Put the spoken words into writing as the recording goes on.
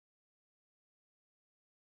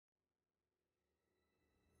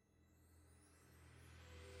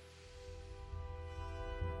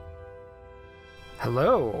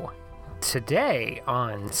Hello! Today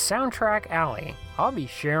on Soundtrack Alley, I'll be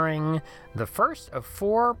sharing the first of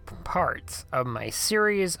 4 parts of my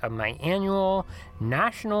series of my annual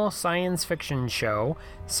National Science Fiction Show,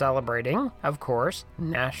 celebrating, of course,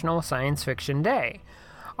 National Science Fiction Day.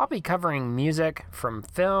 I'll be covering music from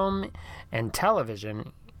film and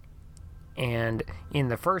television, and in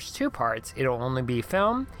the first 2 parts, it'll only be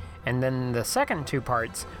film, and then the second 2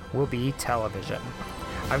 parts will be television.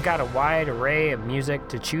 I've got a wide array of music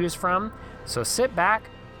to choose from, so sit back,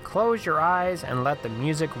 close your eyes, and let the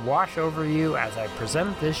music wash over you as I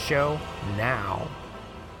present this show now.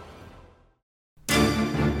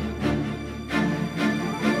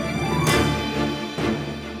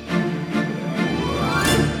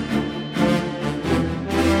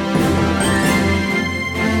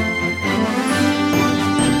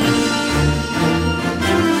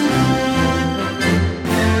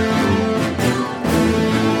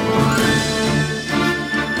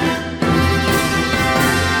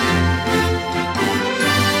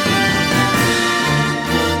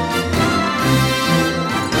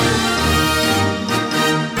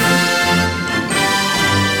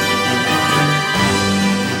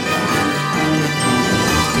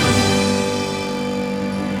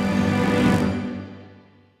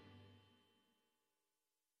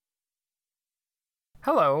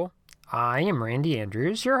 Hello, I am Randy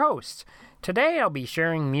Andrews, your host. Today I'll be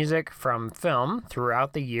sharing music from film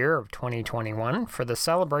throughout the year of 2021 for the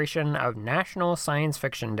celebration of National Science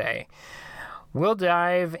Fiction Day. We'll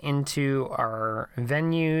dive into our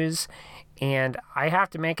venues, and I have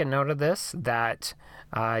to make a note of this that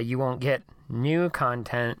you won't get new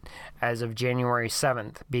content as of January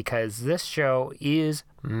 7th because this show is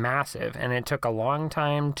massive and it took a long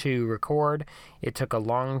time to record, it took a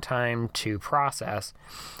long time to process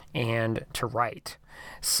and to write.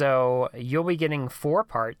 So you'll be getting 4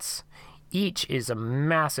 parts. Each is a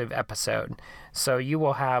massive episode. So you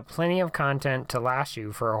will have plenty of content to last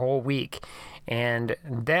you for a whole week. And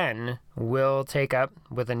then we'll take up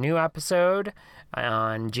with a new episode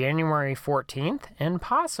on January 14th, and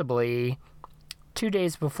possibly 2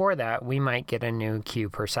 days before that, we might get a new Q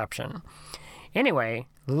Perception. Anyway,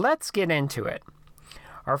 let's get into it.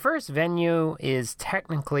 Our first venue is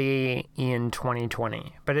technically in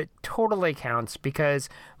 2020, but it totally counts because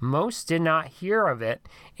most did not hear of it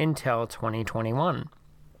until 2021.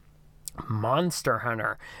 Monster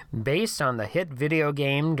Hunter, based on the hit video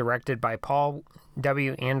game directed by Paul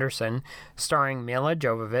W. Anderson, starring Milla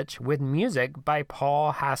Jovovich, with music by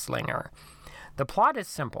Paul Haslinger. The plot is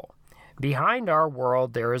simple. Behind our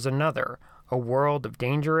world there is another, a world of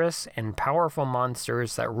dangerous and powerful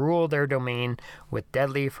monsters that rule their domain with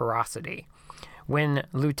deadly ferocity. When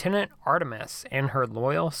Lieutenant Artemis and her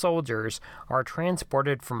loyal soldiers are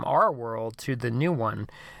transported from our world to the new one,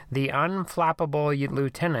 the unflappable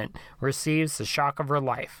lieutenant receives the shock of her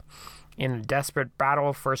life. In a desperate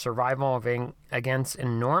battle for survival against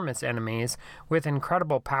enormous enemies with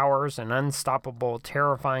incredible powers and unstoppable,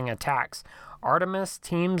 terrifying attacks, Artemis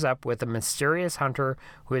teams up with a mysterious hunter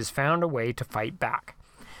who has found a way to fight back.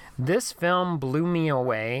 This film blew me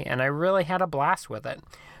away, and I really had a blast with it.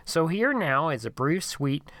 So here now is a brief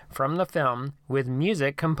suite from the film with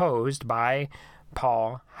music composed by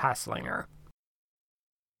Paul Haslinger.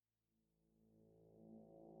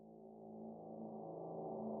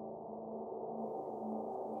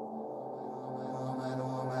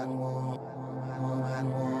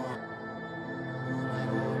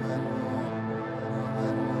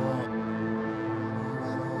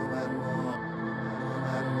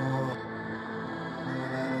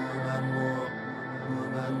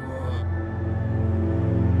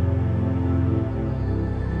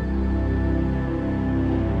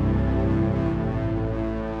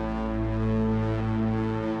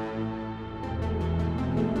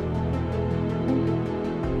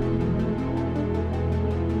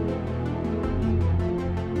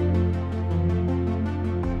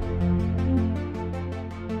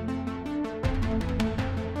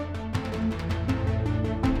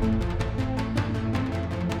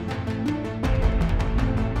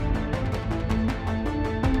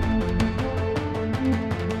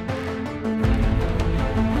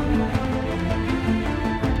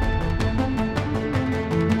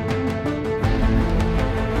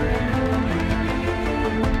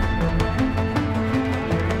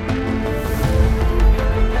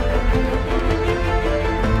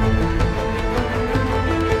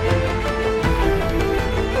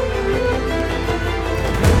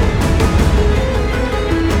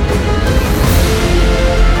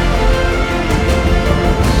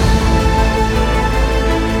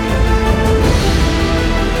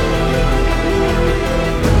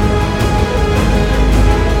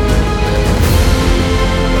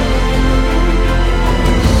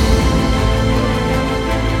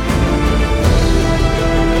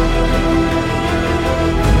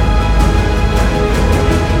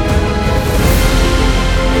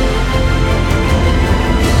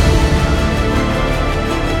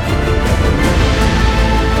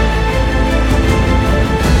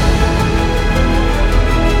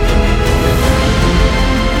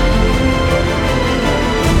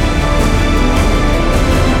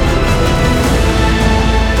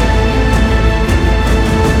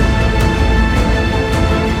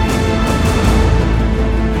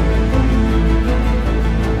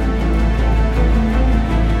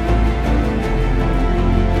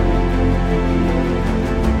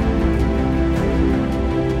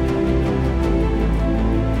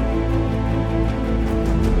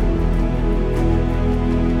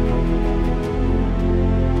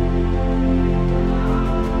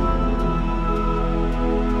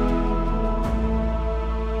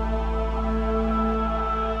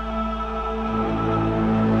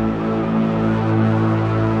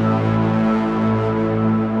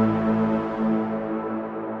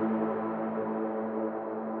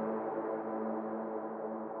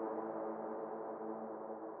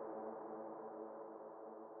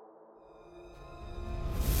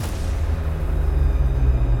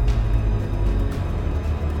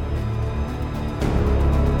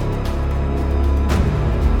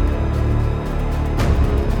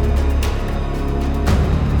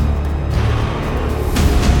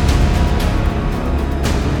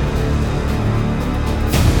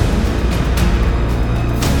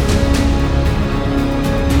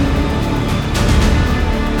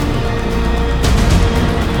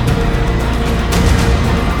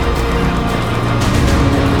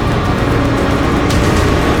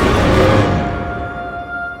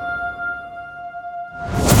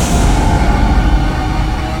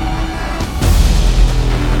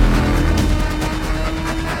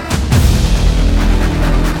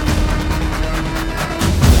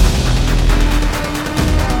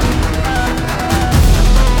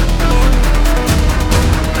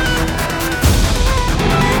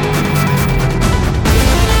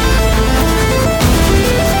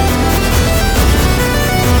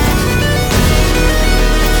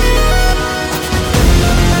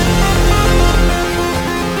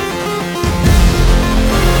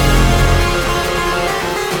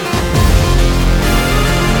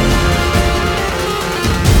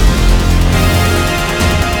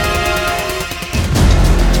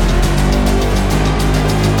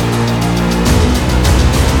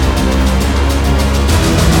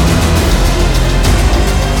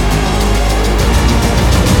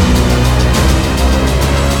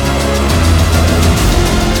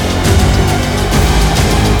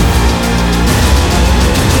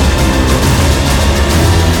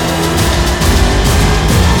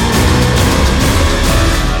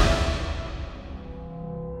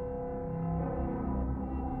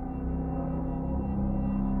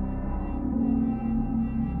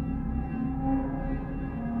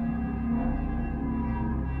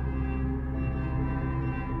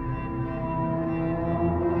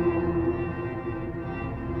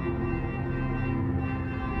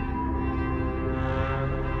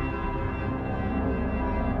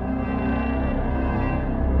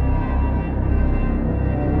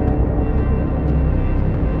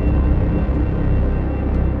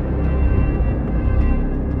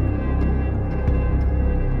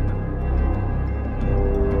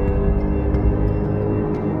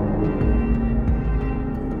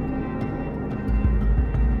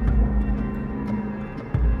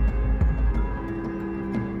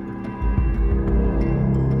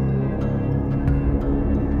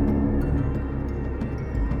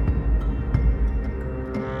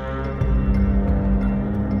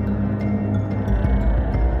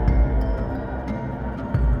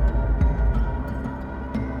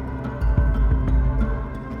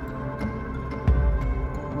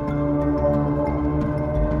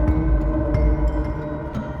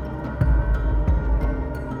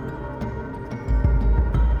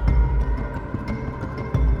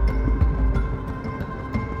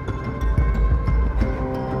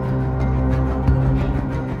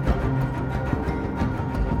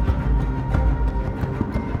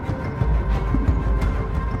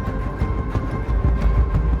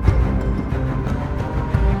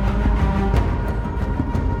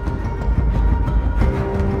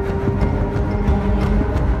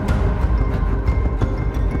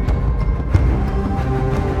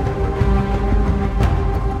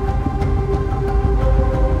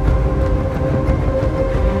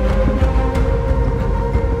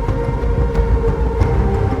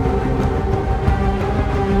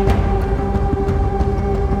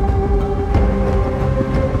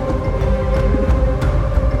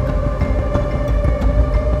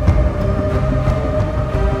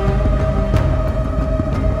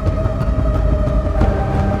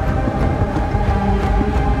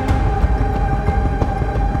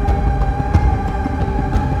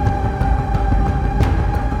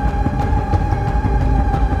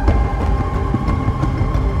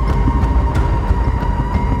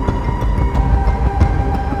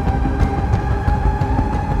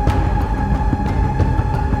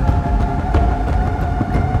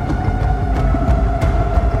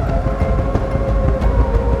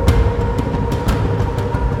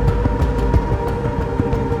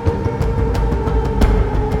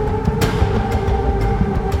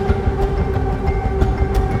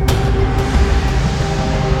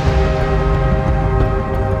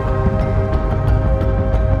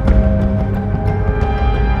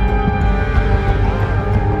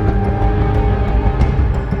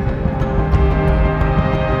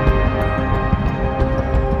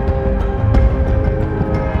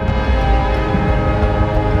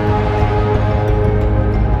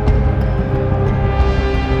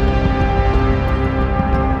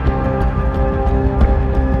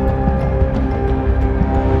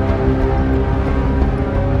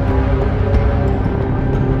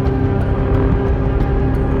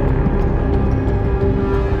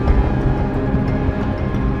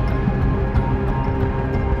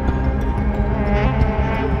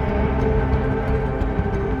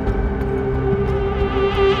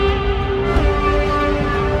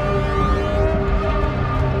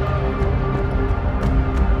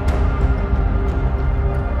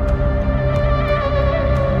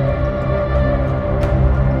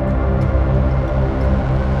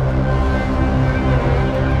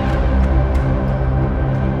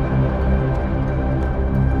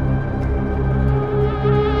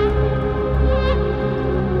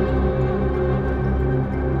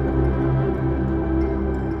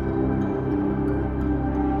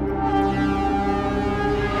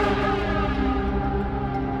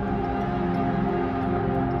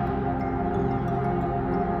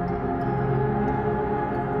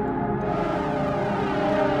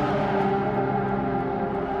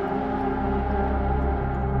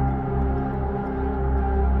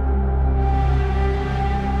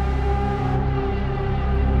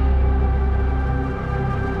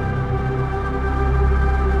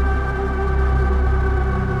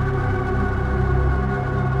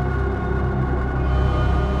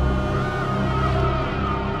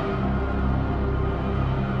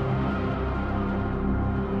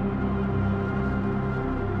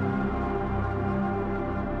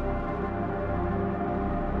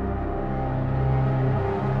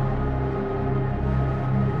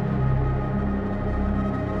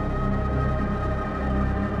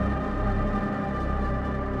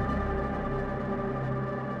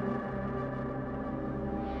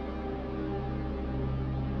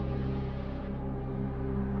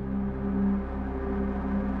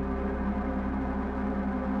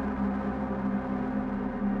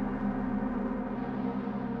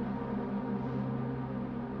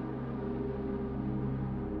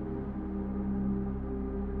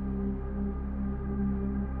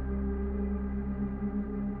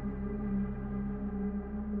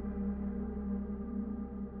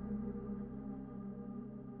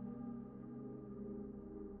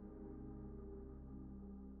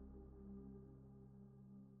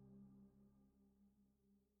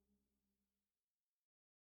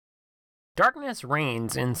 Darkness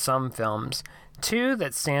reigns in some films. Two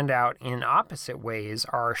that stand out in opposite ways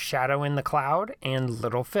are Shadow in the Cloud and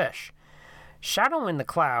Little Fish. Shadow in the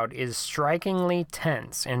Cloud is strikingly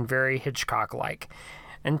tense and very Hitchcock-like.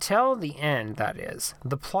 Until the end, that is.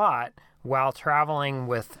 The plot, while traveling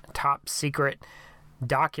with top-secret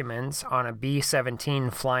documents on a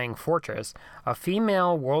B-17 Flying Fortress, a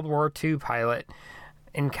female World War II pilot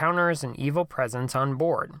encounters an evil presence on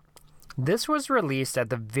board. This was released at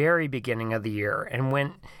the very beginning of the year and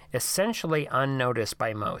went essentially unnoticed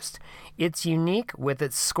by most. It's unique with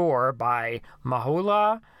its score by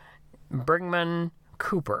Mahula Brigman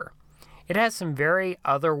Cooper. It has some very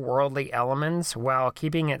otherworldly elements while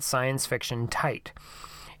keeping its science fiction tight.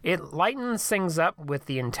 It lightens things up with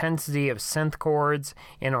the intensity of synth chords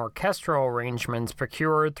and orchestral arrangements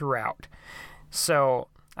procured throughout. So,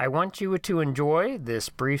 I want you to enjoy this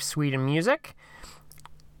brief suite of music,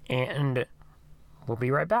 and we'll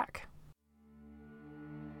be right back.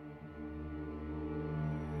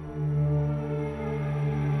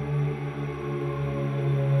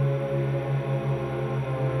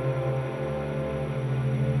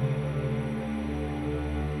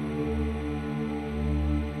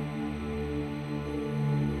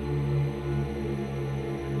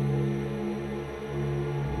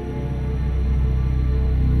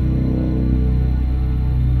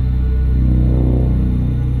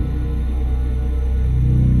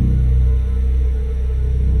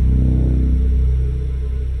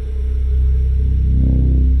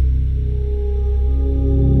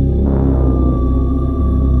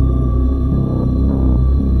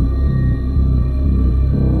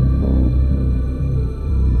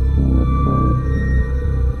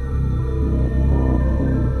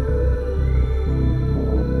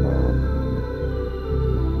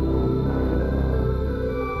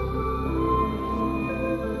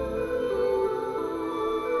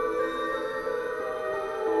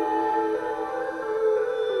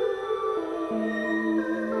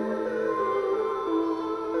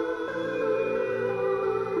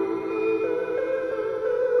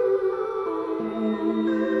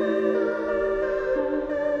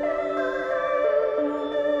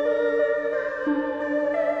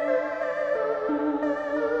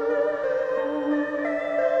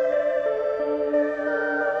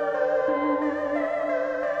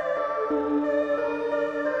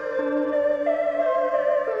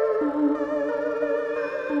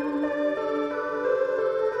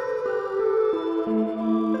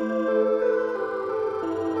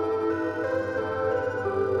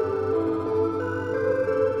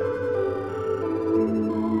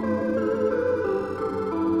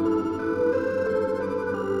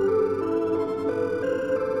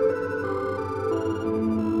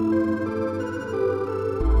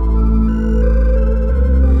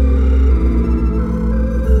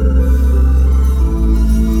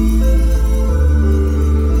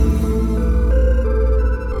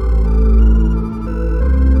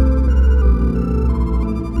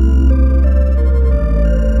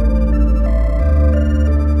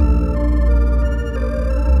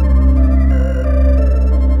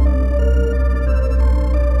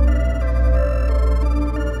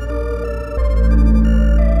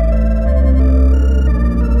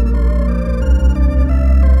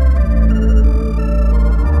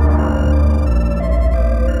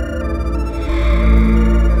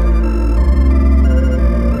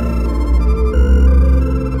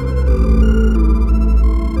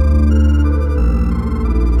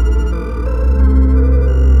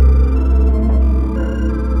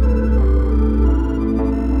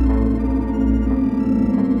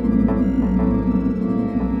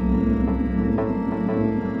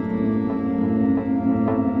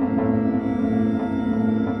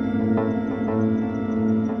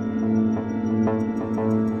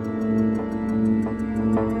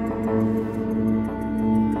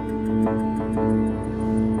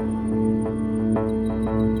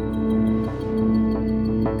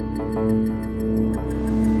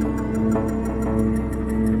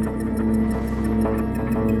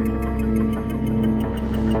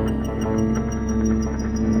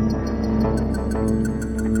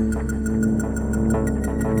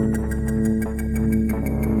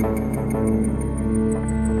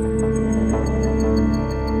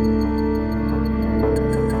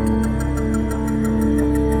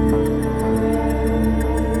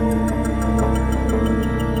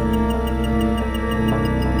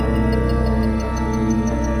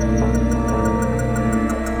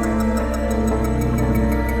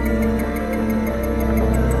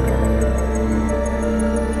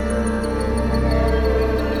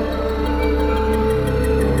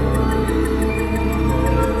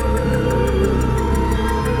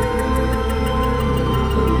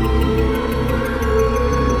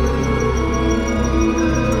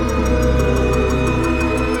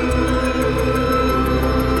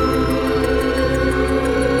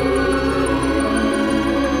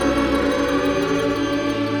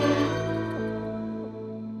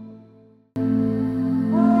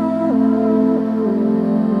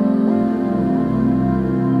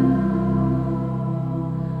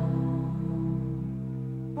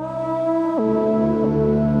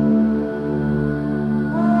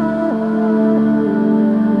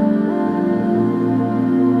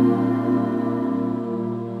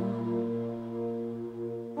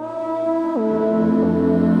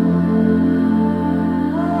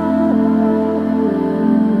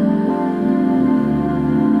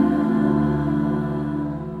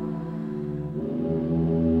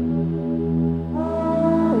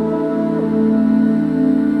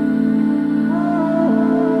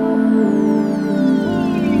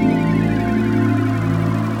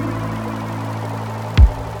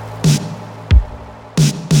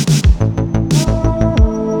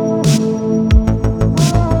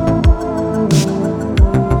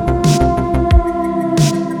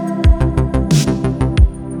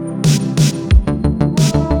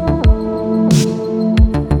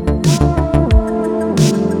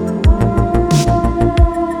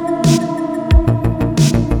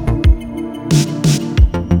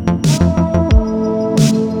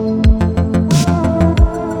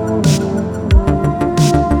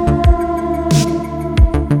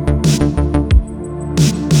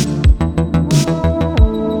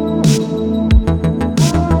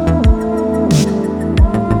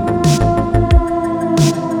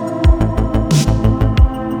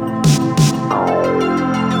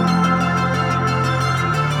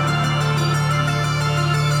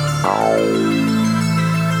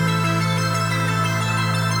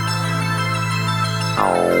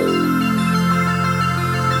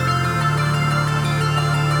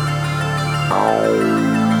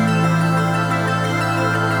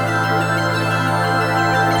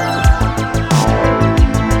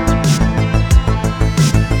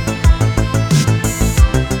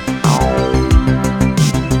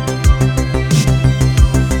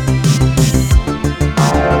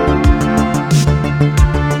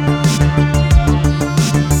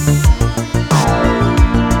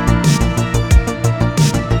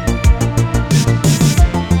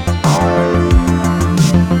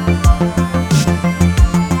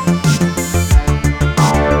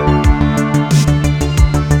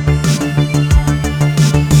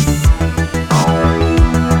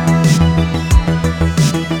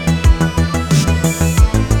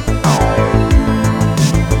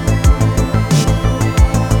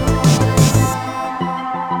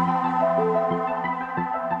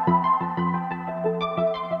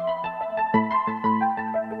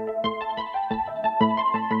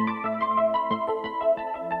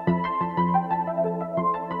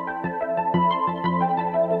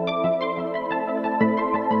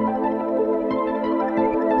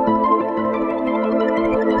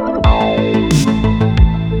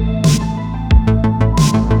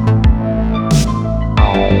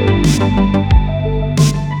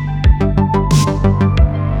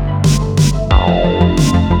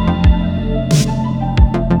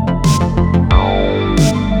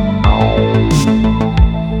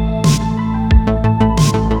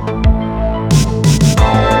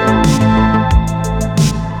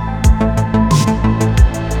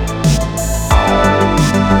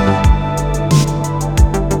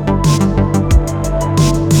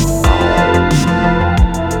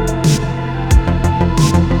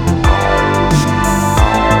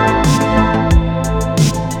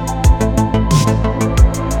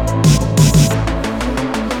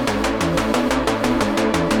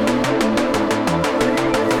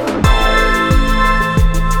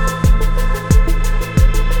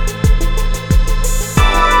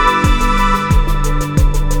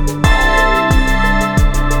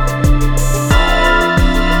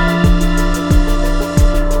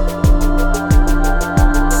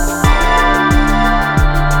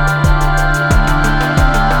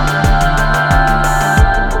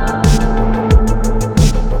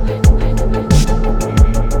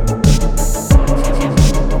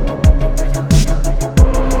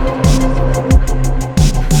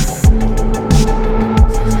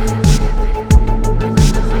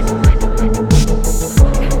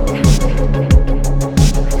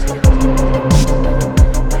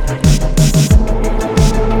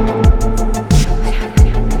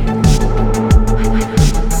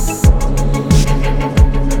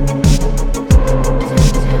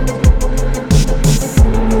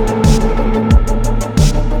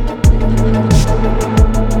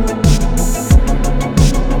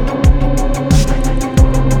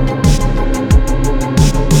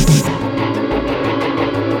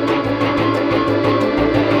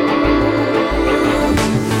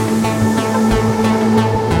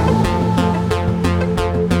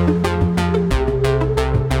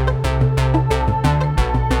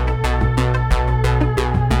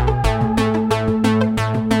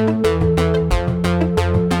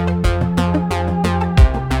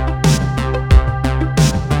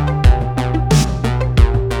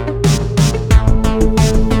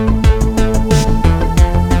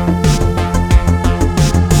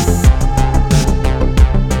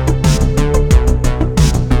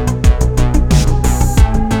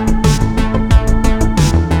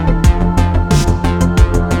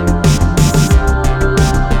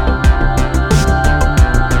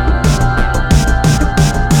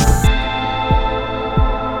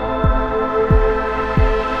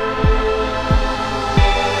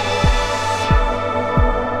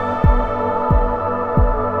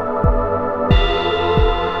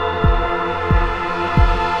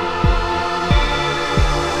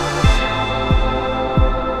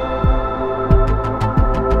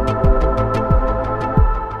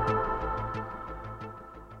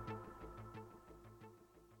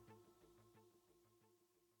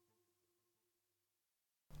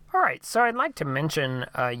 Alright, so I'd like to mention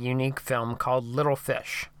a unique film called Little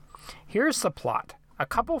Fish. Here's the plot. A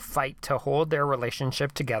couple fight to hold their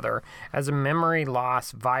relationship together as a memory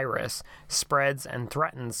loss virus spreads and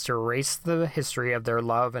threatens to erase the history of their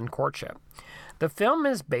love and courtship. The film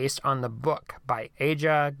is based on the book by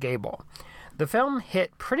Aja Gabel. The film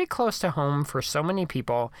hit pretty close to home for so many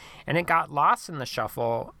people, and it got lost in the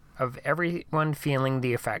shuffle of everyone feeling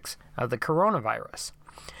the effects of the coronavirus.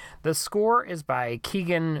 The score is by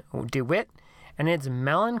Keegan DeWitt, and it's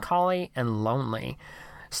melancholy and lonely,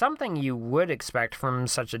 something you would expect from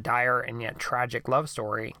such a dire and yet tragic love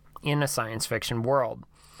story in a science fiction world.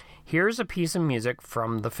 Here's a piece of music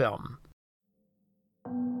from the film.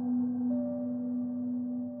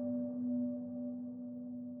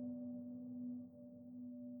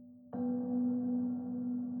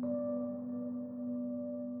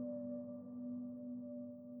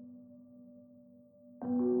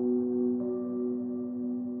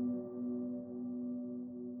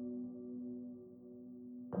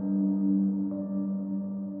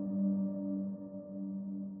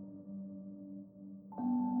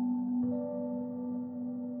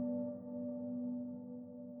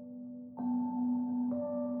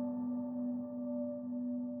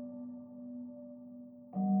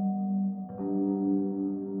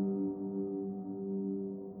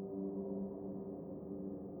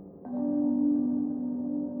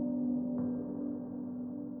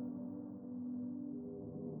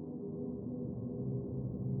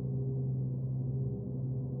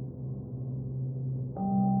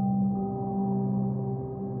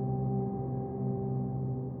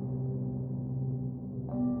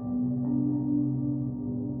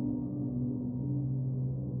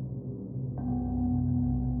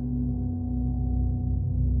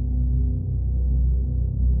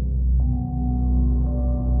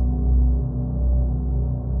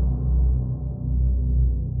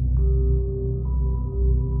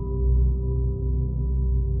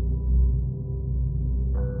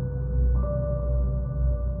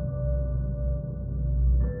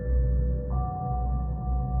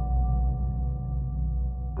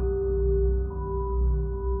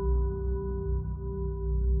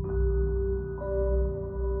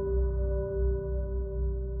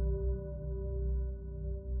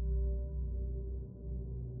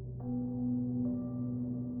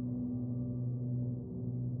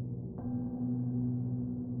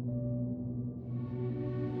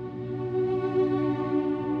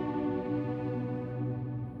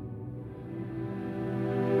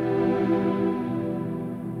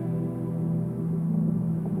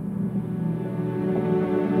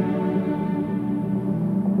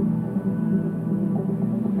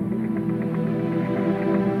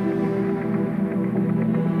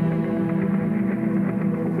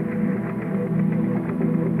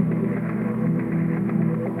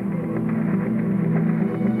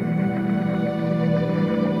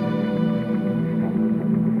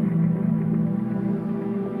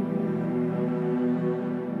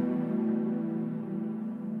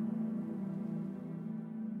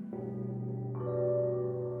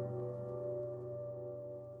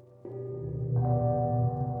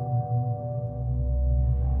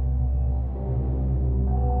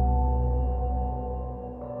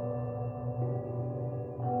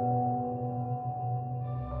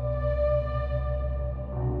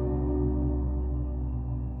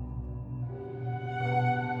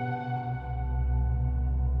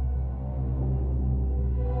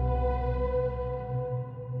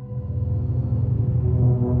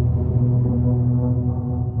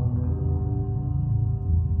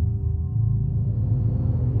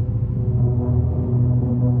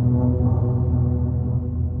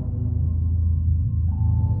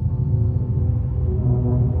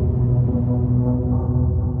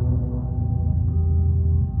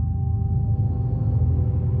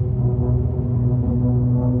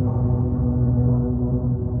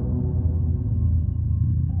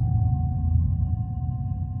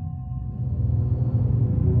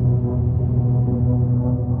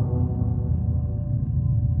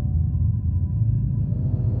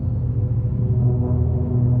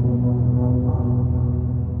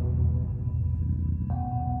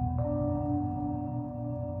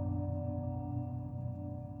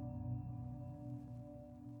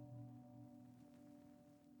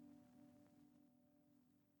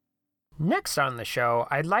 Next on the show,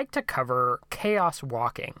 I'd like to cover Chaos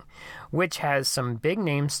Walking, which has some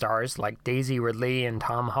big-name stars like Daisy Ridley and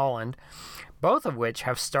Tom Holland, both of which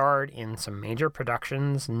have starred in some major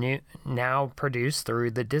productions now produced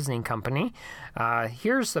through the Disney Company.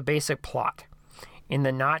 Here's the basic plot. In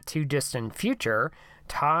the not-too-distant future,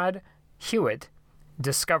 Todd Hewitt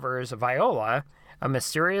discovers Viola, a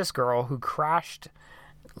mysterious girl who crashed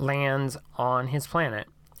lands on his planet,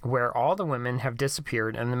 where all the women have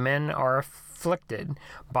disappeared and the men are afflicted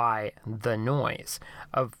by the noise,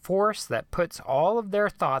 a force that puts all of their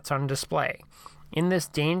thoughts on display. In this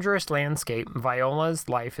dangerous landscape, Viola's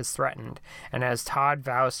life is threatened, and as Todd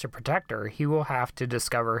vows to protect her, he will have to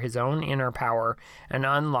discover his own inner power and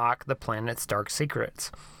unlock the planet's dark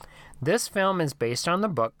secrets. This film is based on the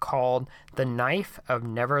book called The Knife of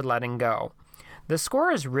Never Letting Go. The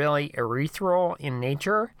score is really ethereal in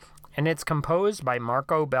nature, and it's composed by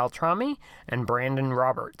Marco Beltrami and Brandon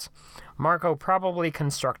Roberts. Marco probably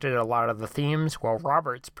constructed a lot of the themes, while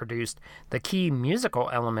Roberts produced the key musical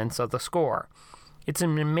elements of the score. It's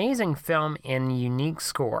an amazing film and unique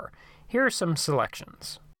score. Here are some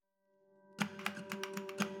selections.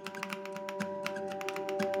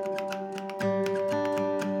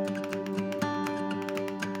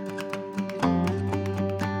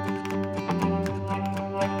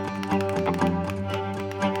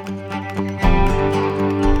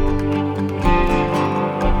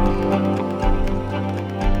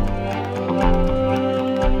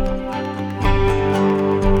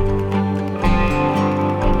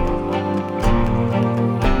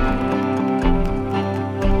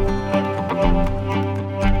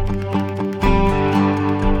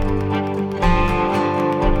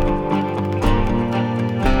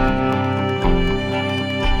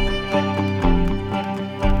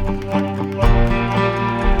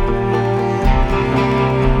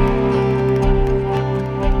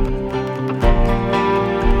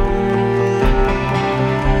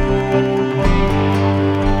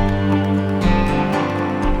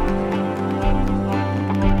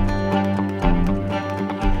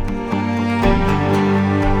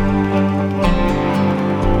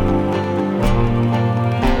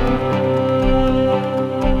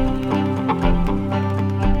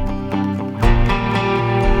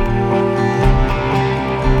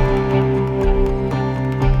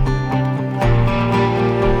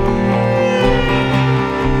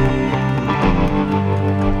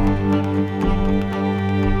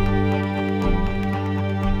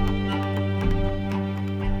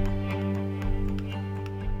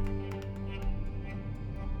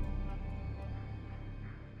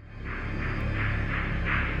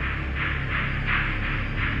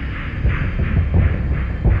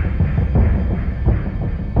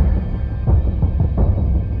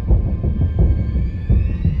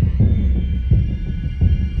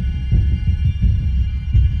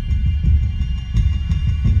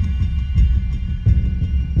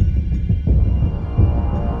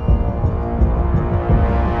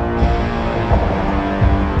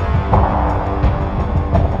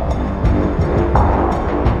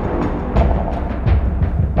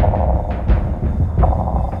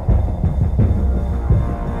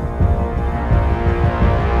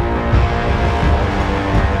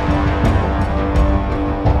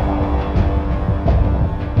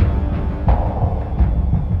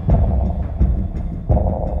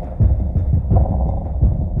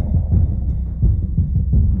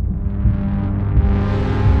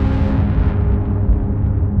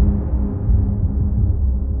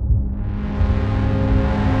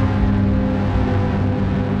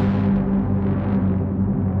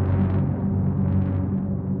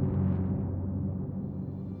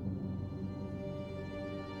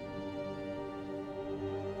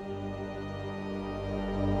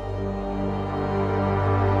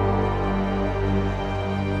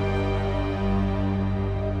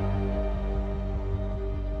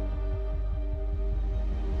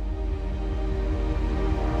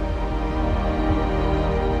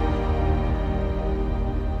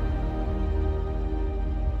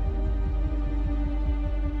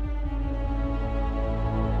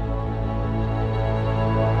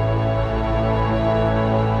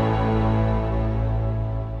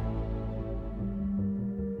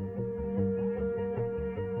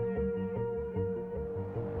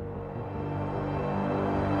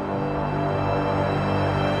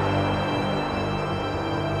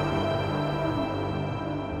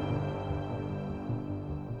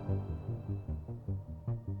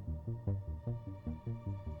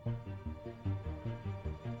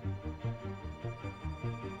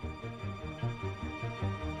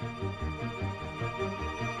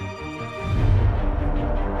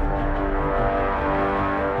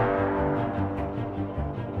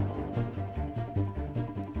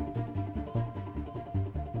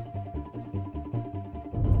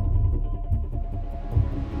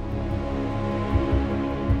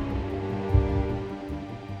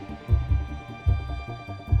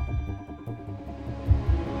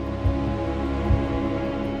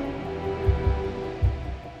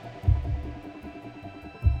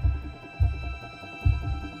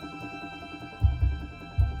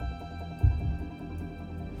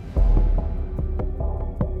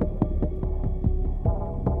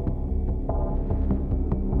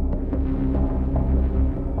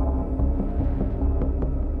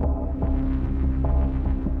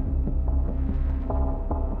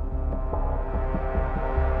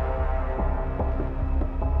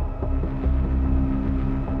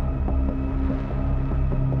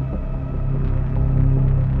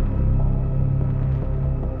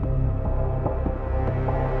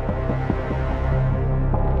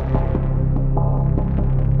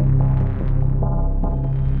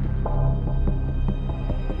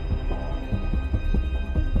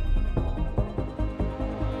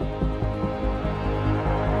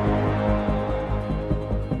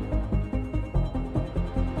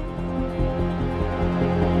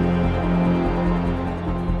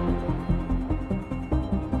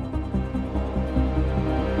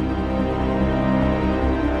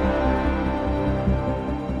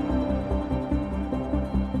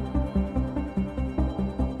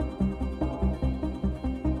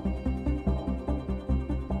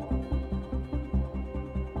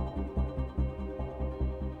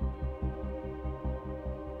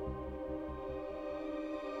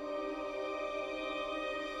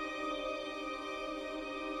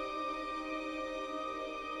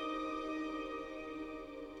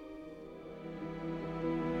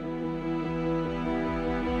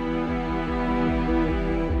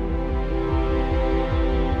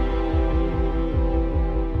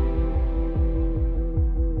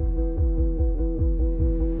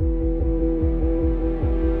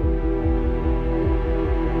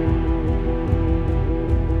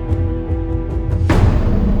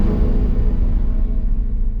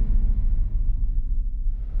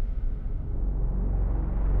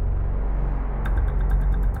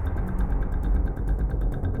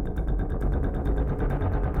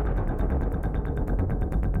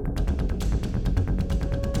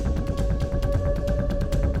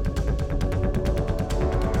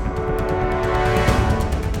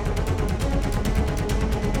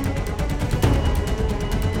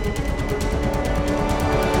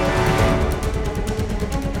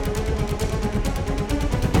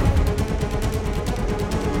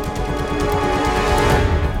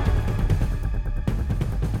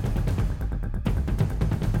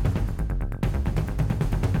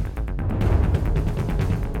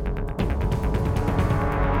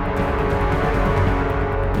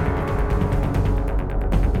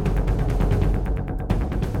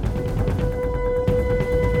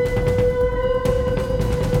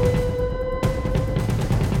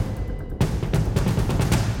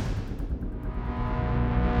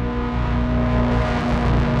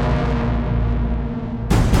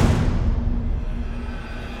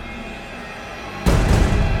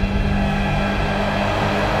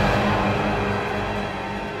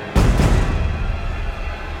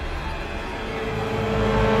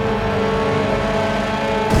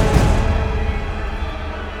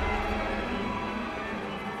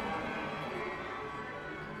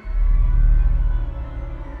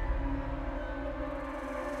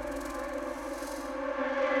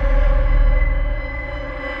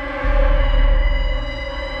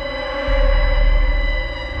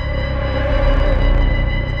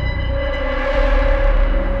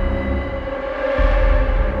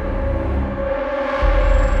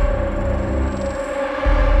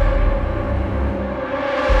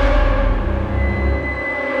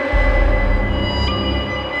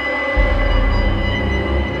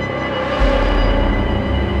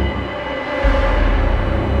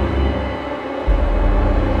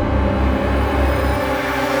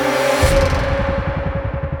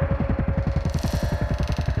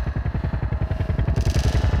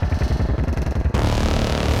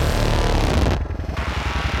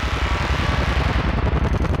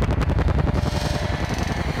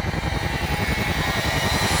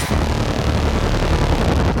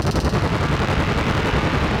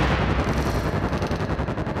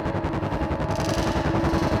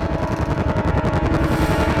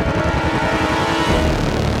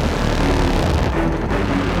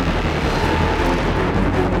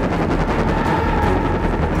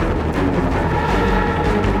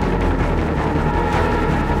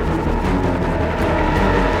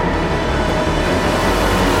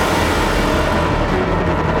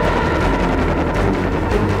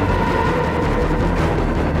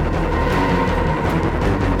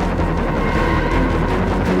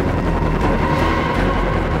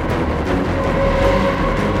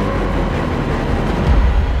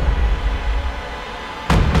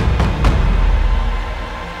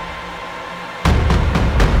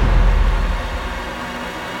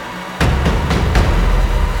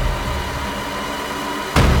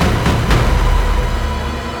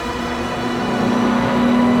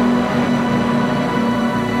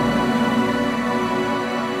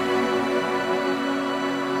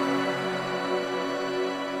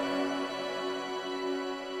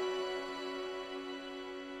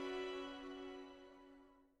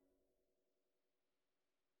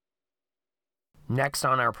 Next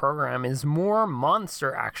on our program is more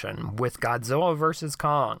monster action with Godzilla vs.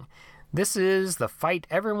 Kong. This is the fight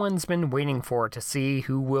everyone's been waiting for to see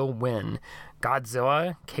who will win.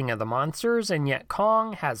 Godzilla, king of the monsters, and yet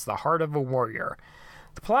Kong has the heart of a warrior.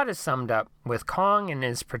 The plot is summed up with Kong and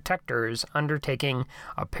his protectors undertaking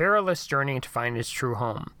a perilous journey to find his true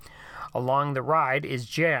home. Along the ride is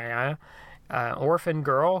Jaya, an orphan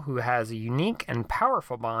girl who has a unique and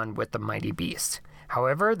powerful bond with the mighty beast.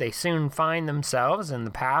 However, they soon find themselves in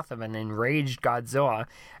the path of an enraged Godzilla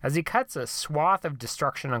as he cuts a swath of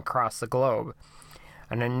destruction across the globe.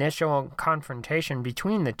 An initial confrontation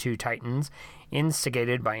between the two titans,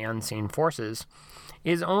 instigated by unseen forces,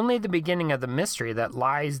 is only the beginning of the mystery that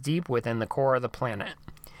lies deep within the core of the planet.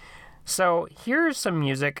 So here's some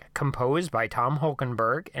music composed by Tom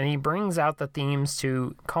Holkenborg, and he brings out the themes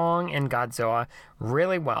to Kong and Godzilla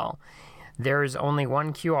really well. There's only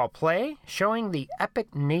one cue I'll play, showing the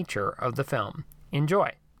epic nature of the film.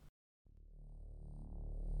 Enjoy.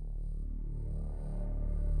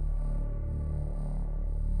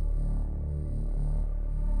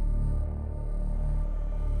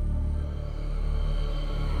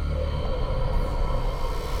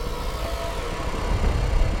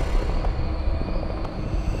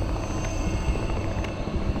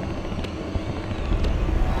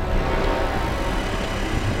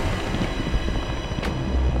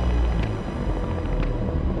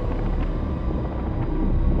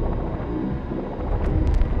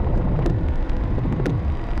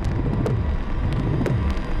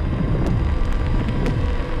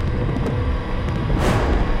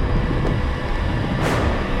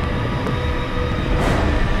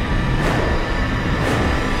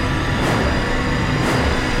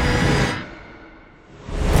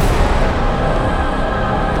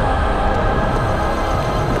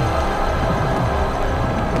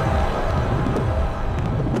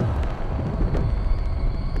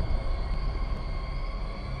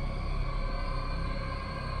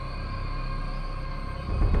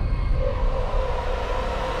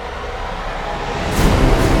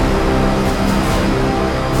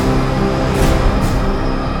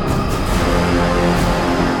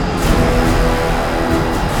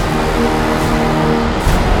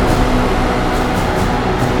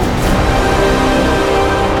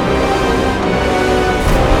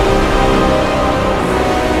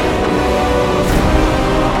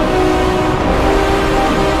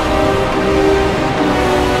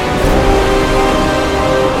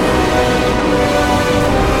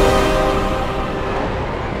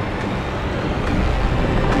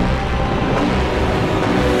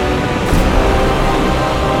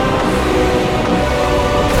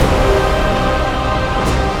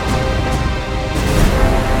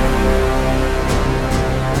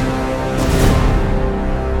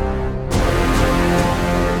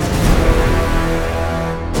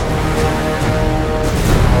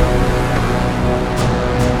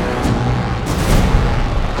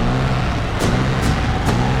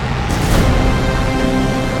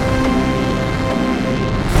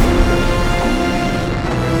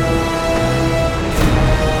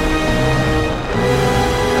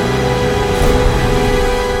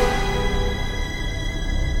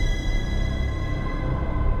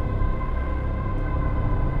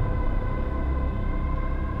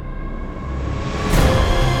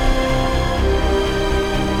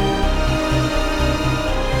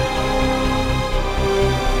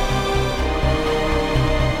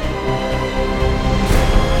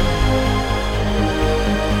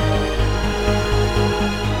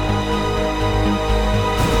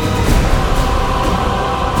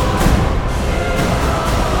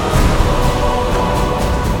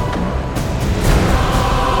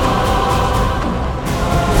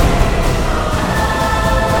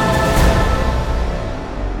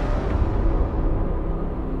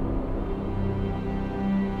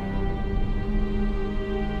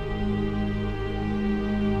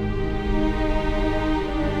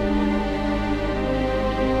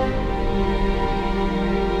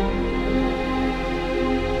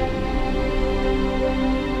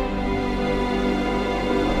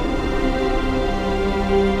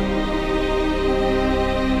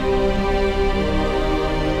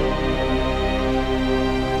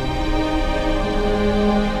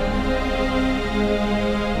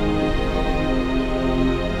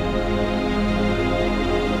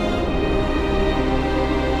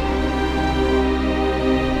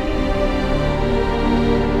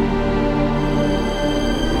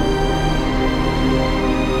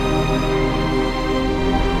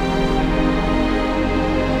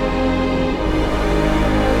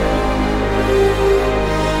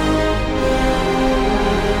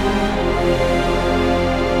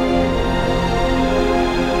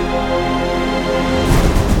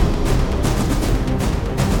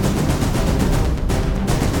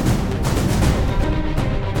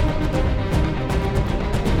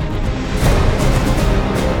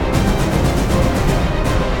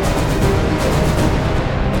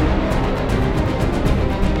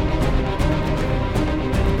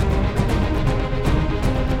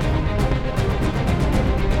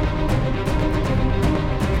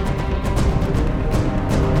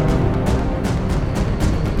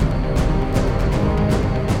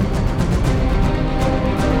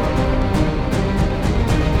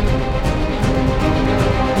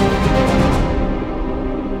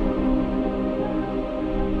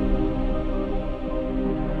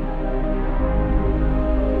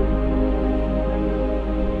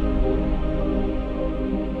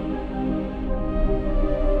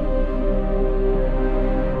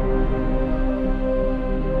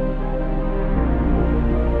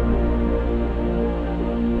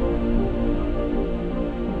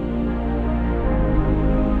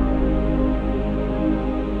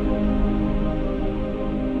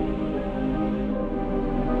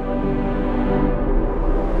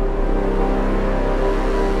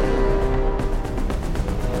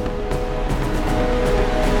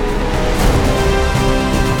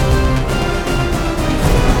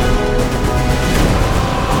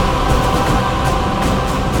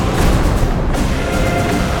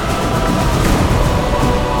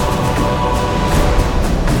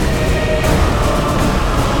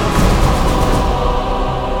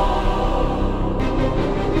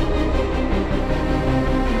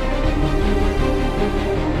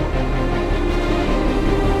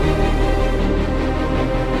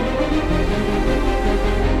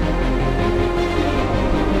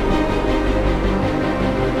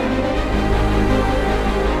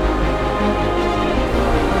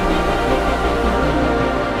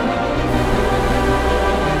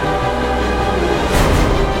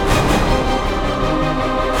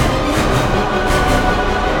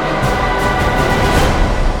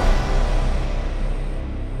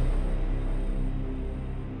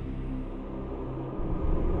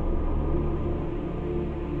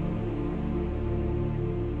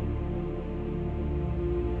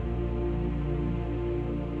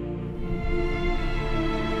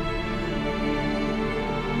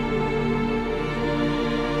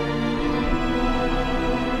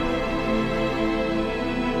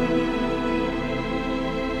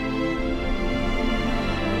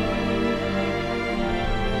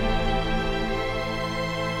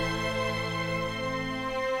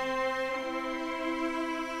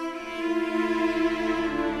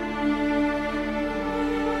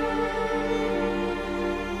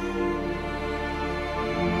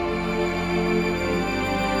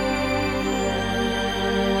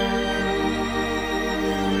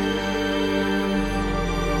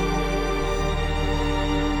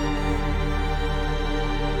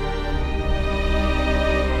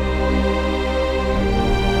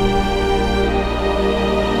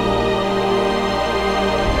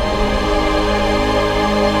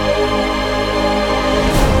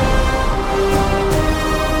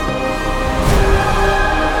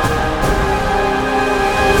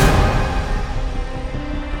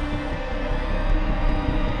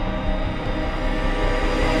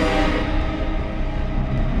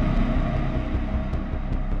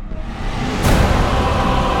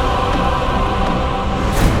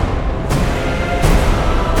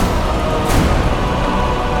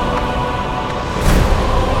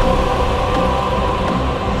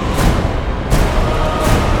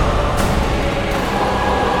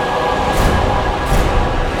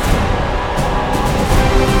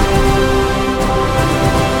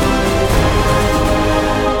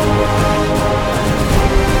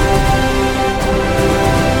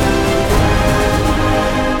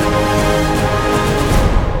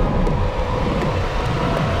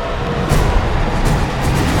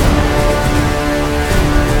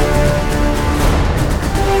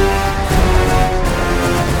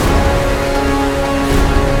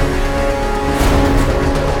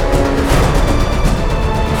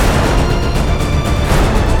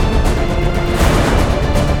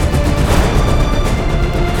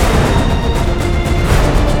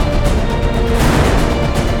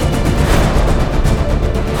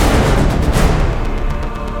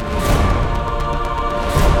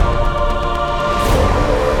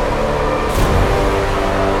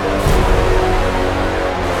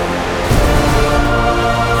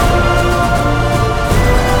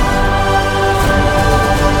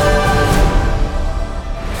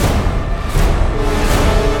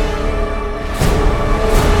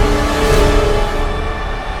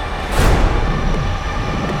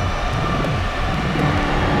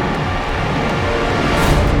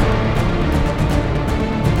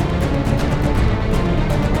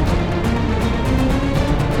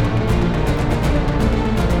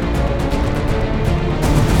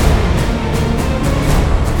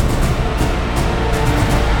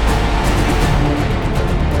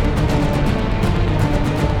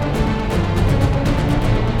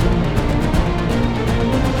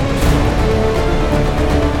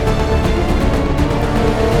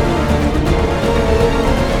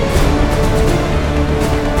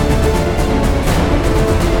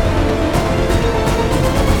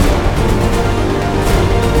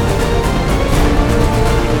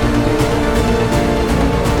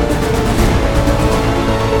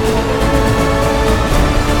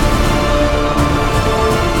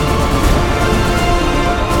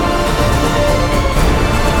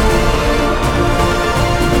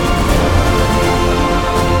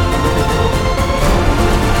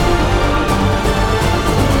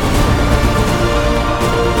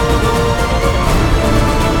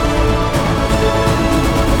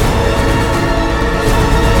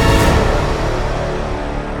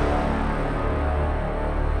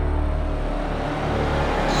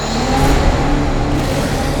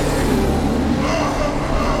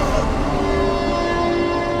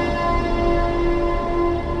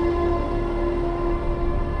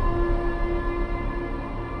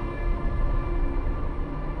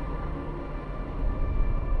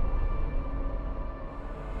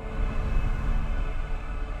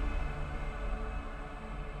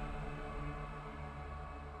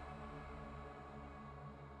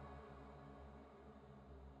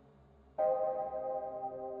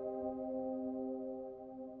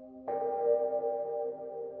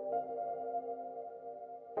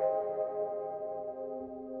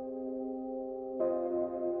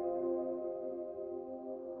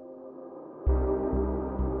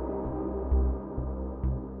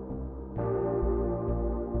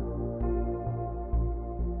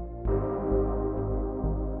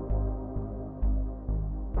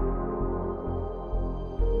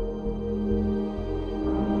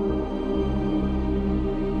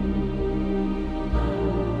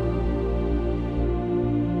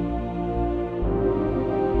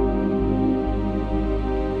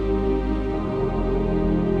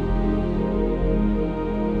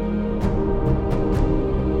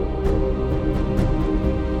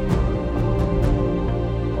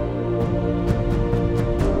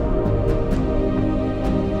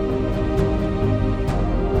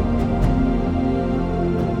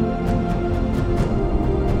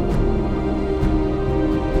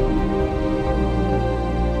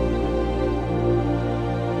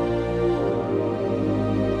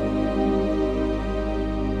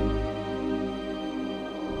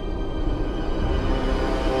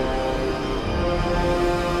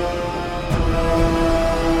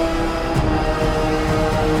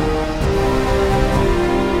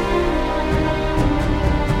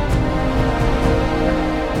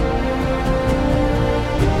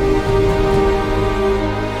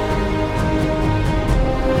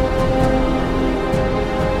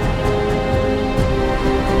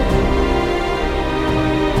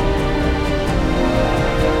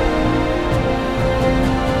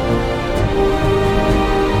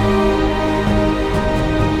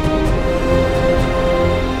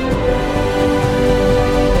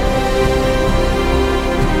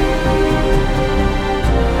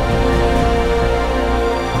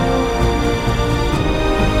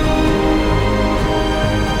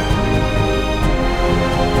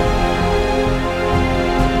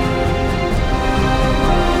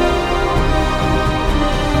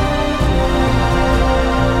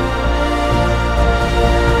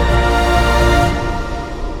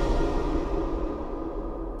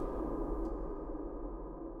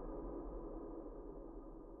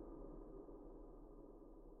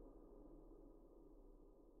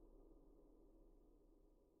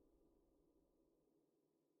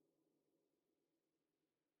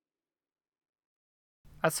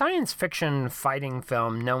 A science fiction fighting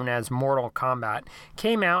film known as Mortal Kombat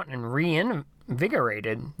came out and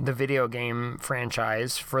reinvigorated the video game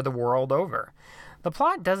franchise for the world over. The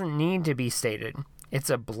plot doesn't need to be stated.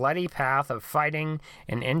 It's a bloody path of fighting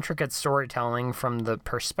and intricate storytelling from the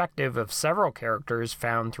perspective of several characters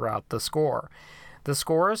found throughout the score. The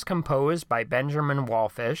score is composed by Benjamin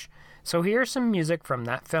Wallfisch, so here's some music from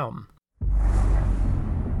that film.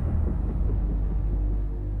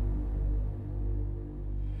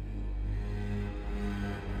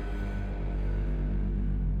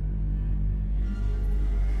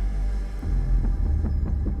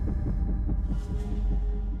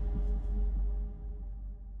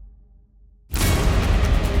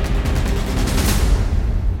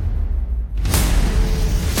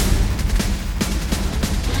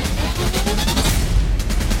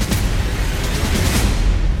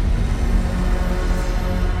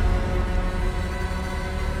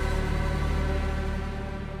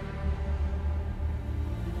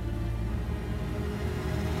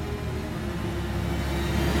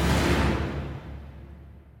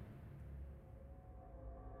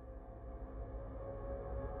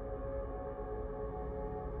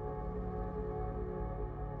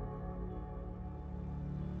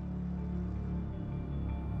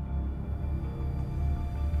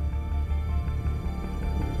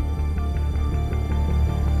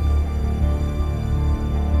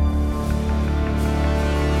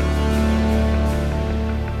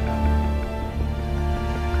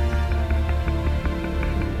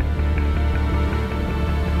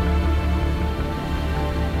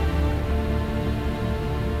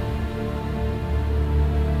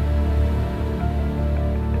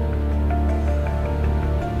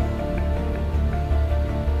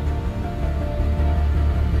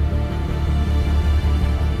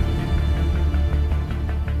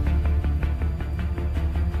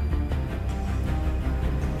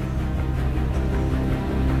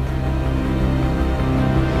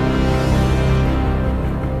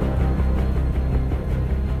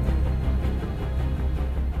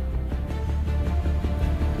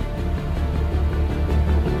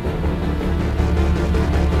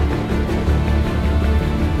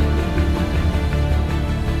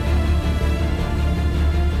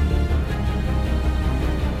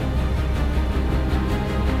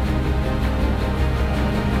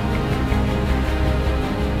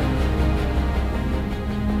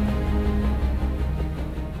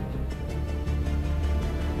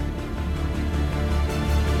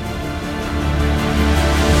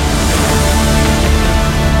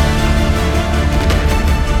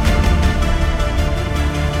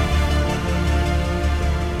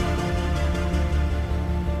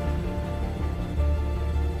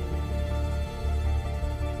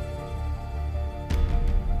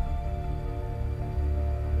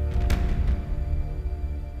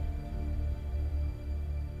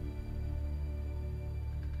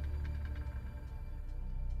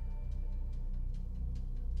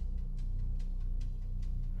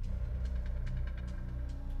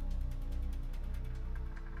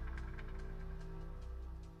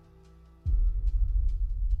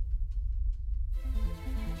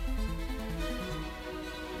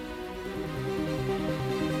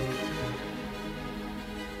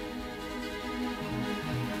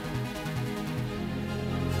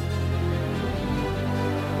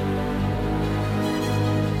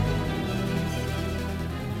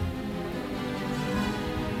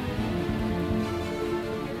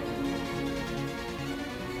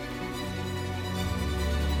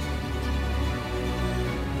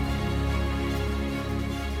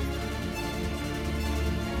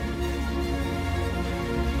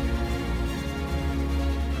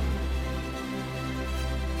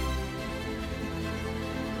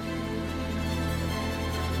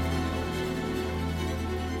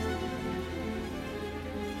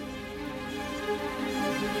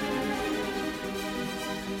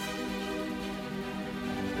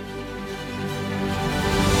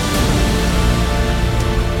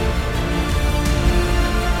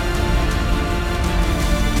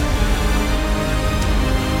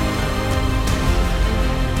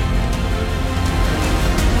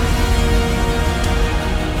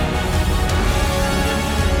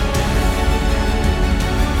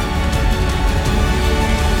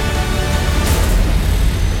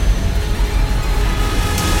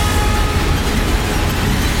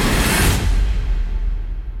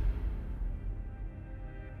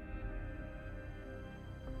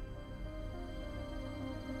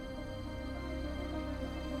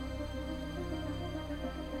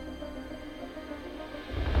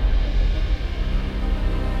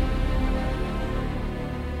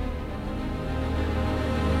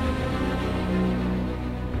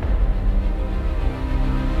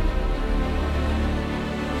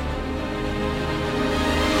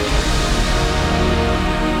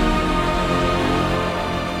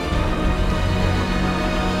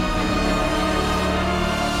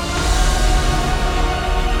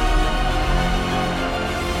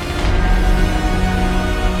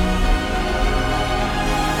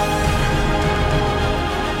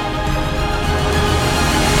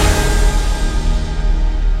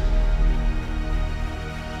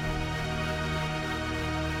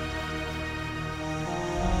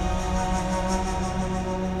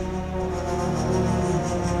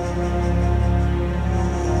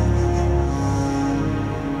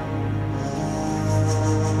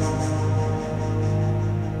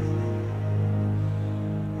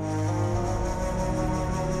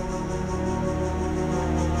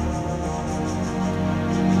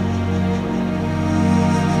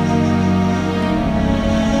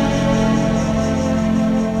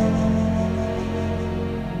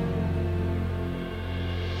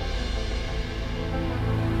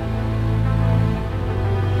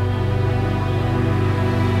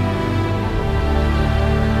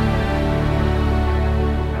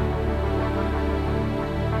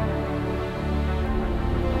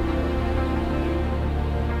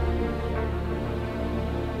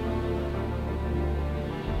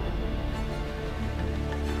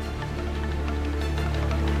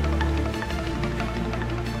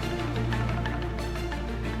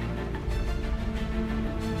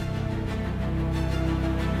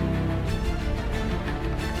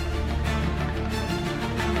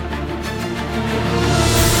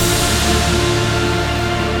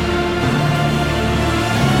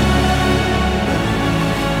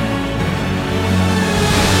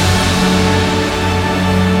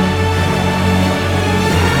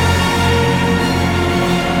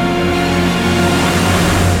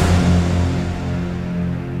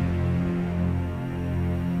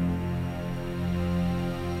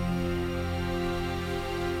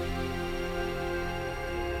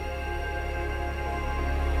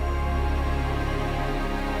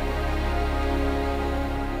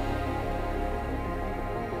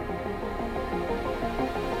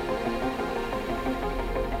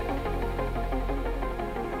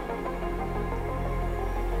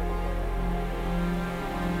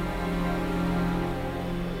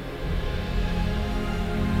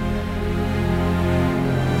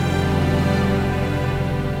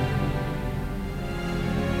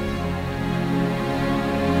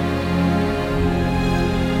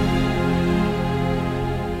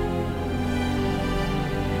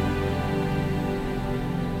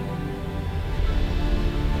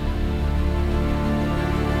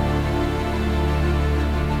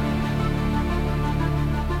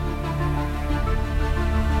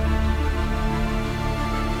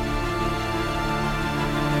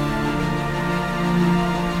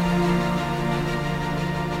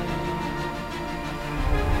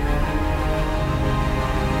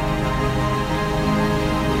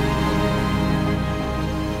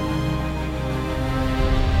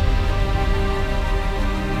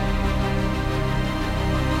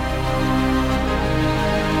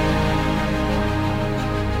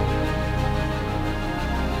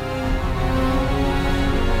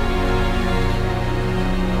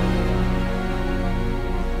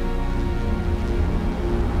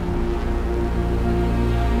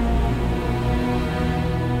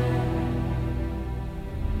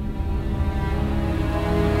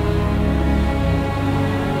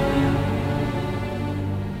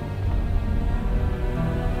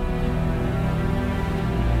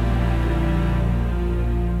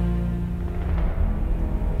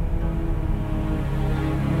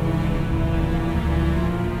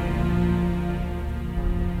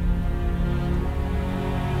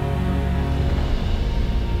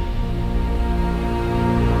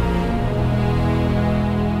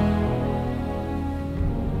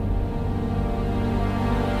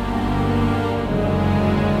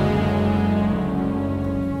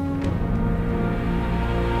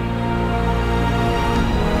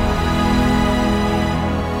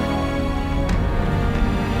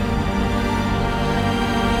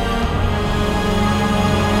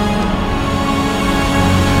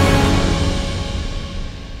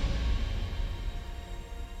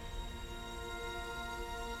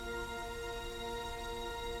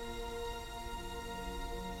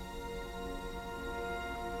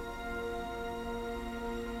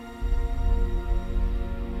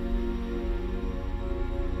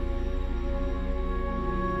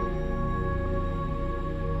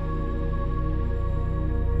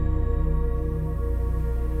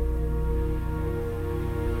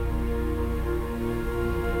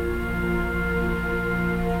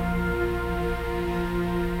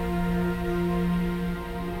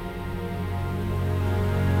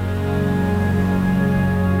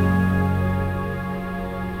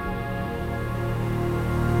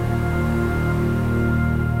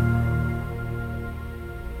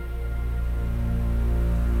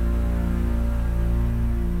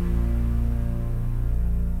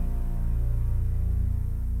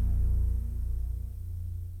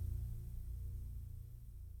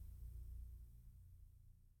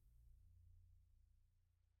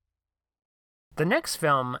 The next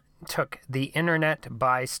film took the internet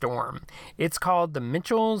by storm. It's called The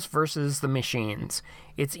Mitchells vs. the Machines.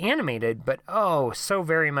 It's animated, but oh, so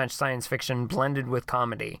very much science fiction blended with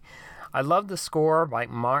comedy. I love the score by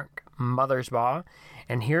Mark Mothersbaugh,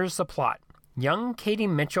 and here's the plot. Young Katie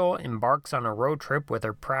Mitchell embarks on a road trip with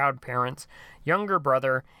her proud parents, younger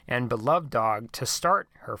brother, and beloved dog to start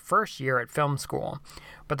her first year at film school.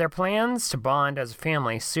 But their plans to bond as a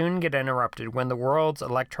family soon get interrupted when the world's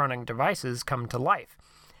electronic devices come to life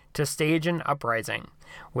to stage an uprising.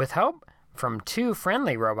 With help from two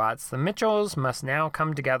friendly robots, the Mitchells must now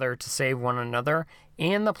come together to save one another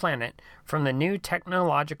and the planet from the new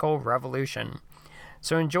technological revolution.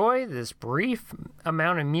 So enjoy this brief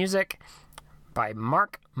amount of music by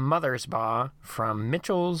Mark Mothersbaugh from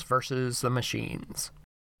Mitchells vs. the Machines.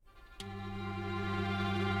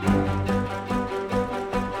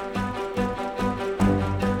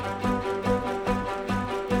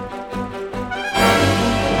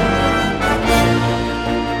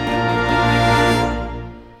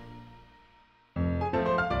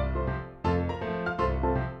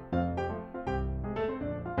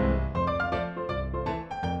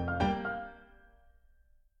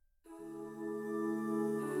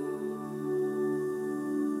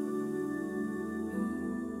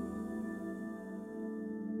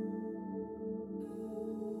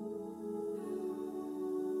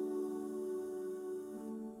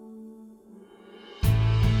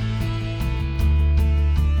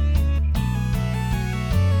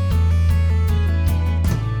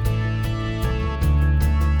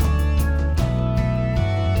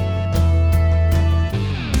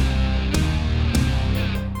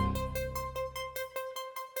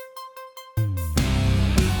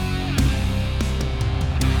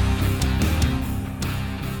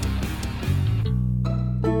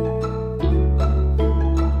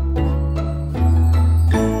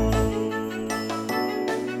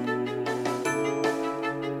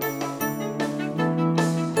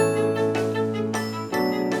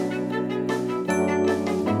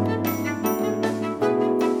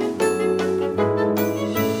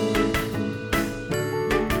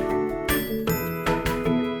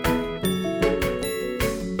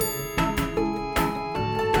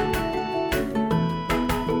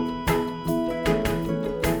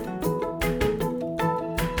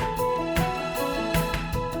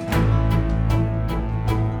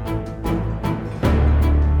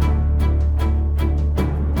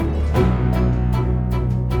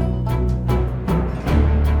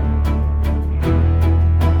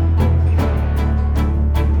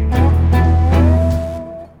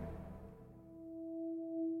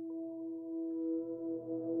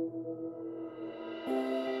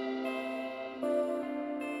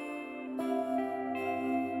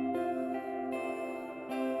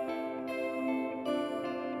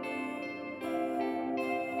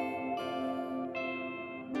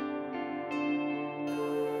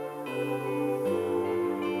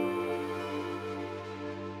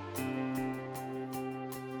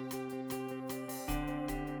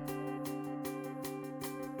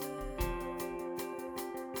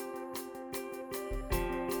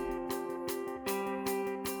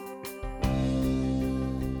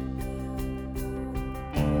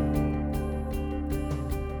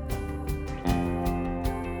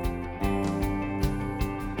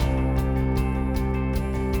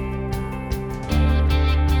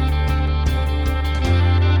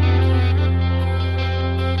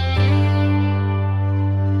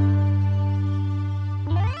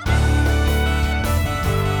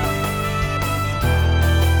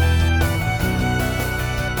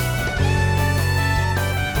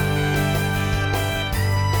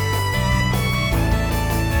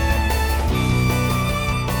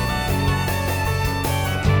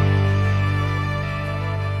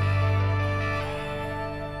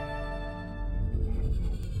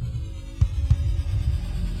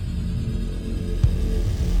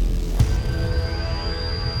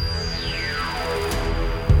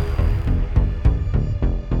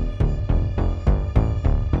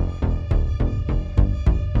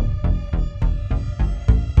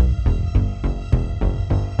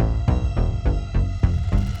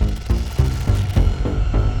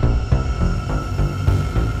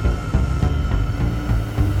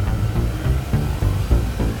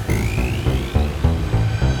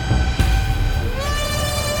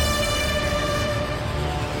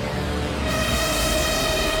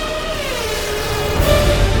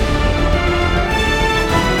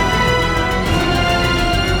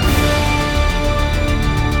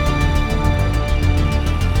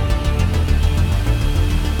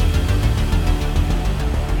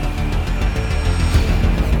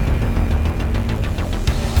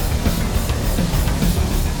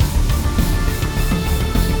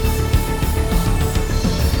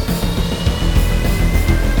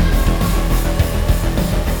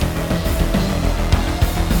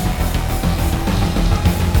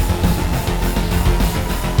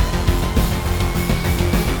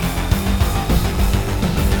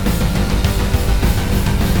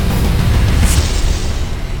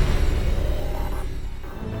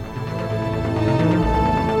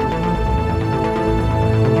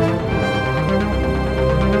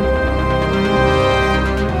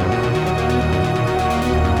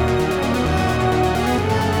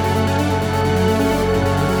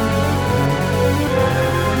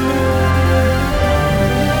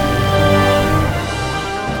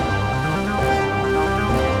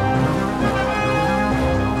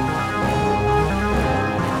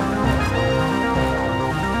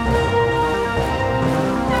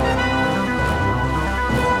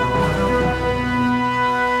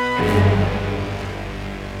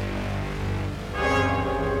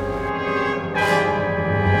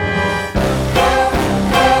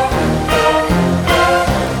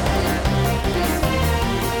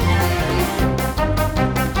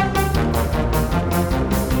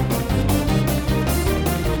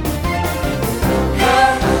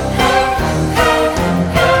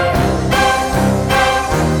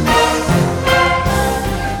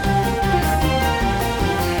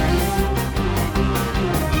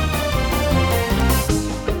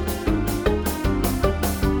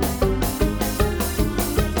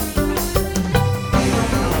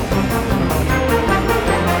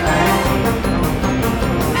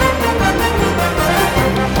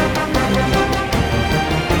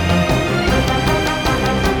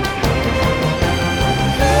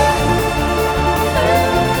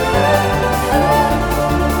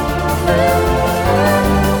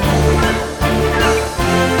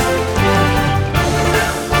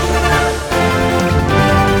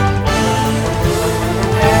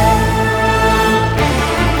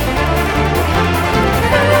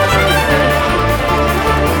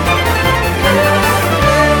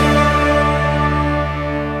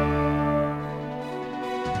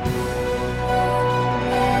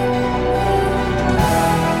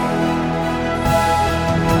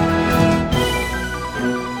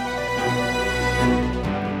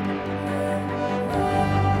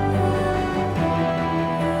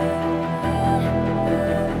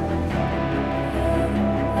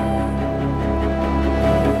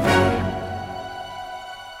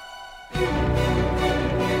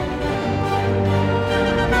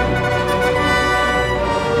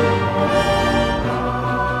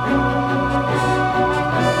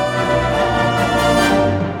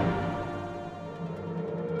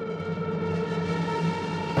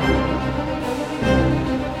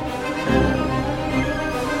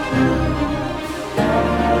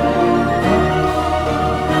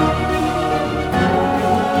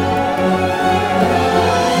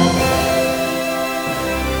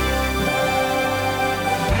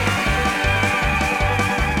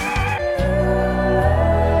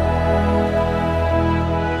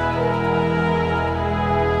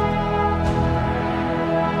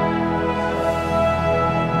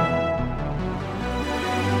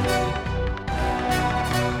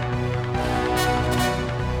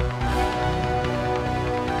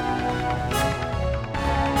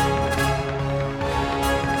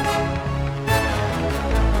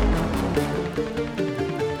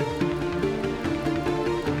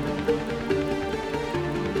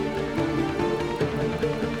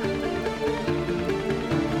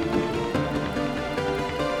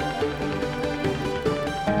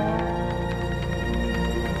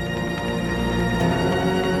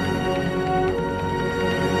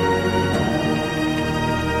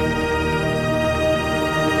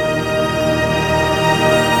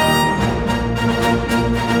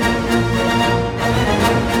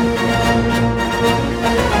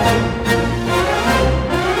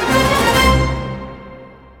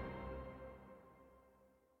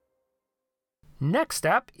 Next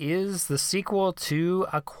up is the sequel to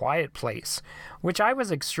A Quiet Place, which I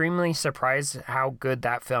was extremely surprised at how good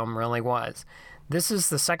that film really was. This is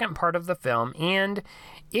the second part of the film, and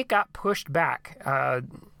it got pushed back,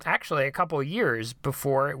 actually a couple years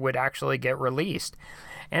before it would actually get released.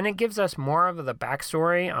 And it gives us more of the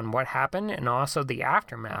backstory on what happened and also the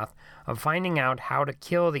aftermath of finding out how to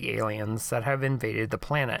kill the aliens that have invaded the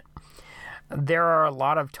planet. There are a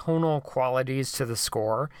lot of tonal qualities to the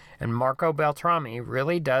score, and Marco Beltrami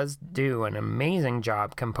really does do an amazing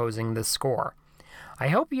job composing this score. I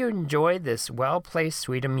hope you enjoyed this well-placed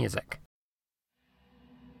suite of music.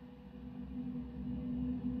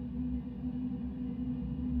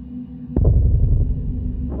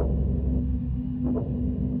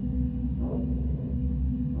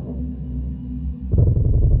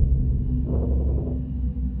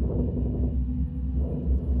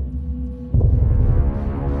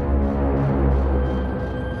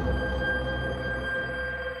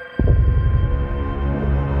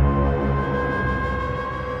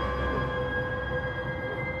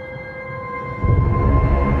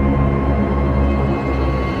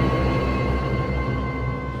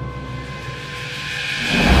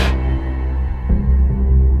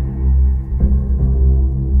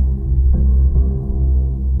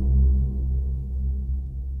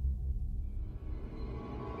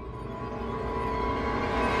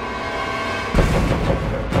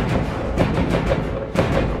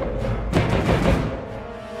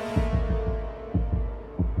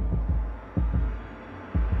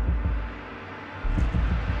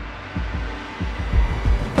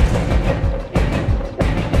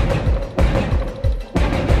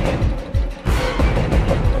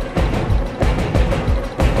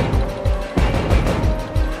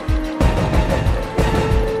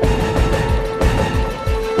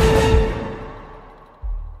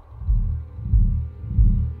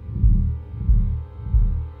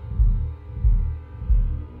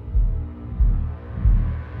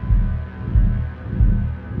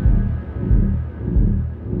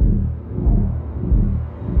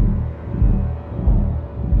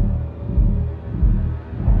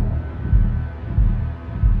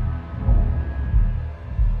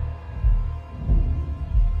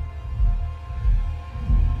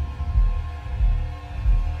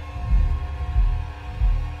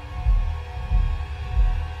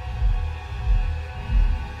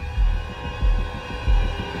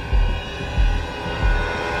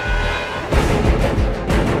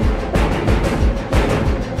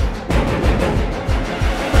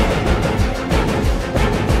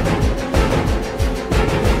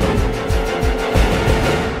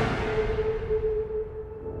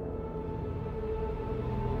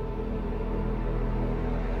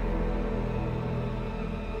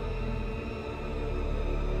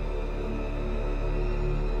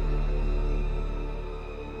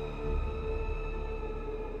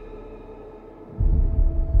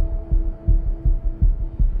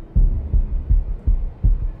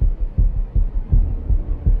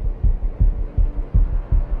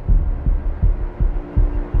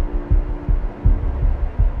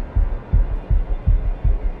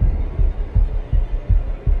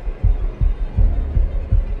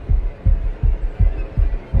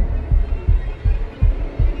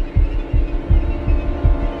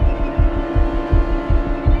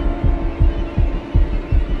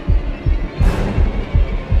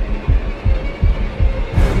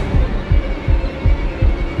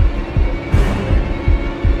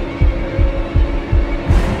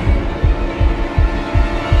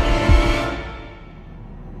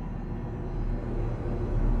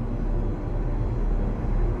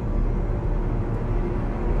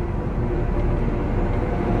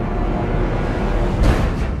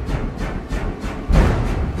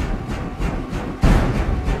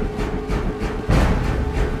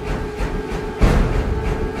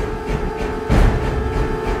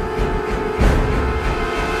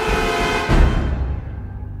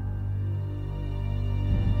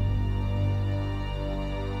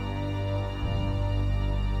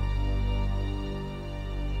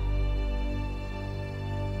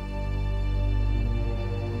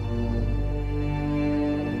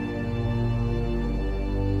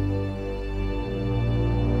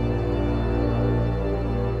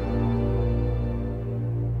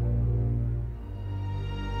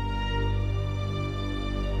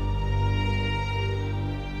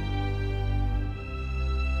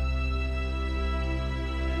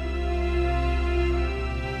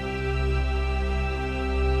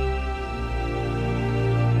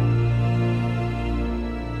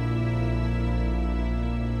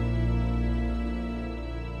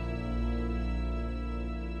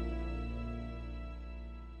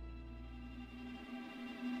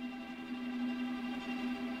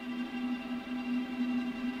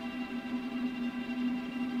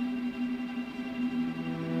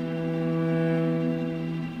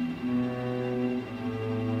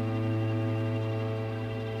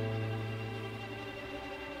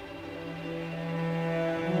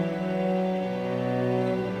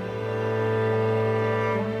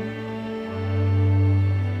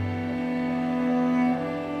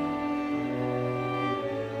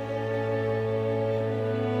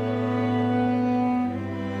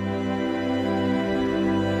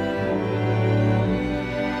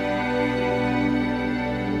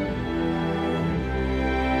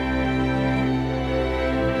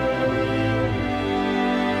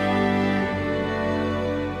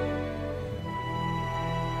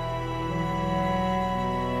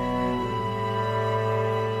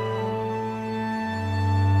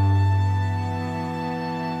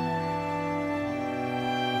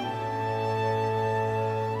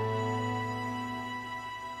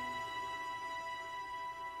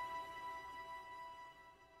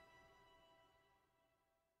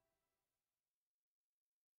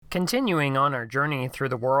 Continuing on our journey through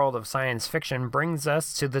the world of science fiction brings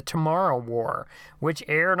us to The Tomorrow War, which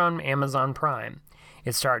aired on Amazon Prime.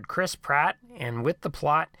 It starred Chris Pratt, and with the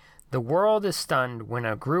plot, the world is stunned when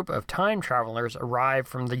a group of time travelers arrive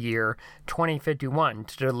from the year 2051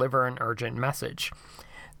 to deliver an urgent message.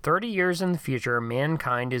 30 years in the future,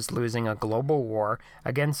 mankind is losing a global war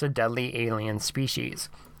against a deadly alien species.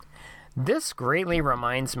 This greatly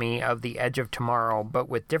reminds me of The Edge of Tomorrow, but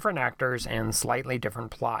with different actors and slightly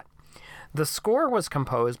different plot. The score was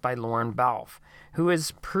composed by Lorne Balfe, who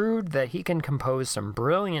has proved that he can compose some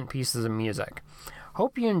brilliant pieces of music.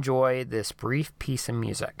 Hope you enjoy this brief piece of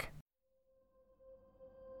music.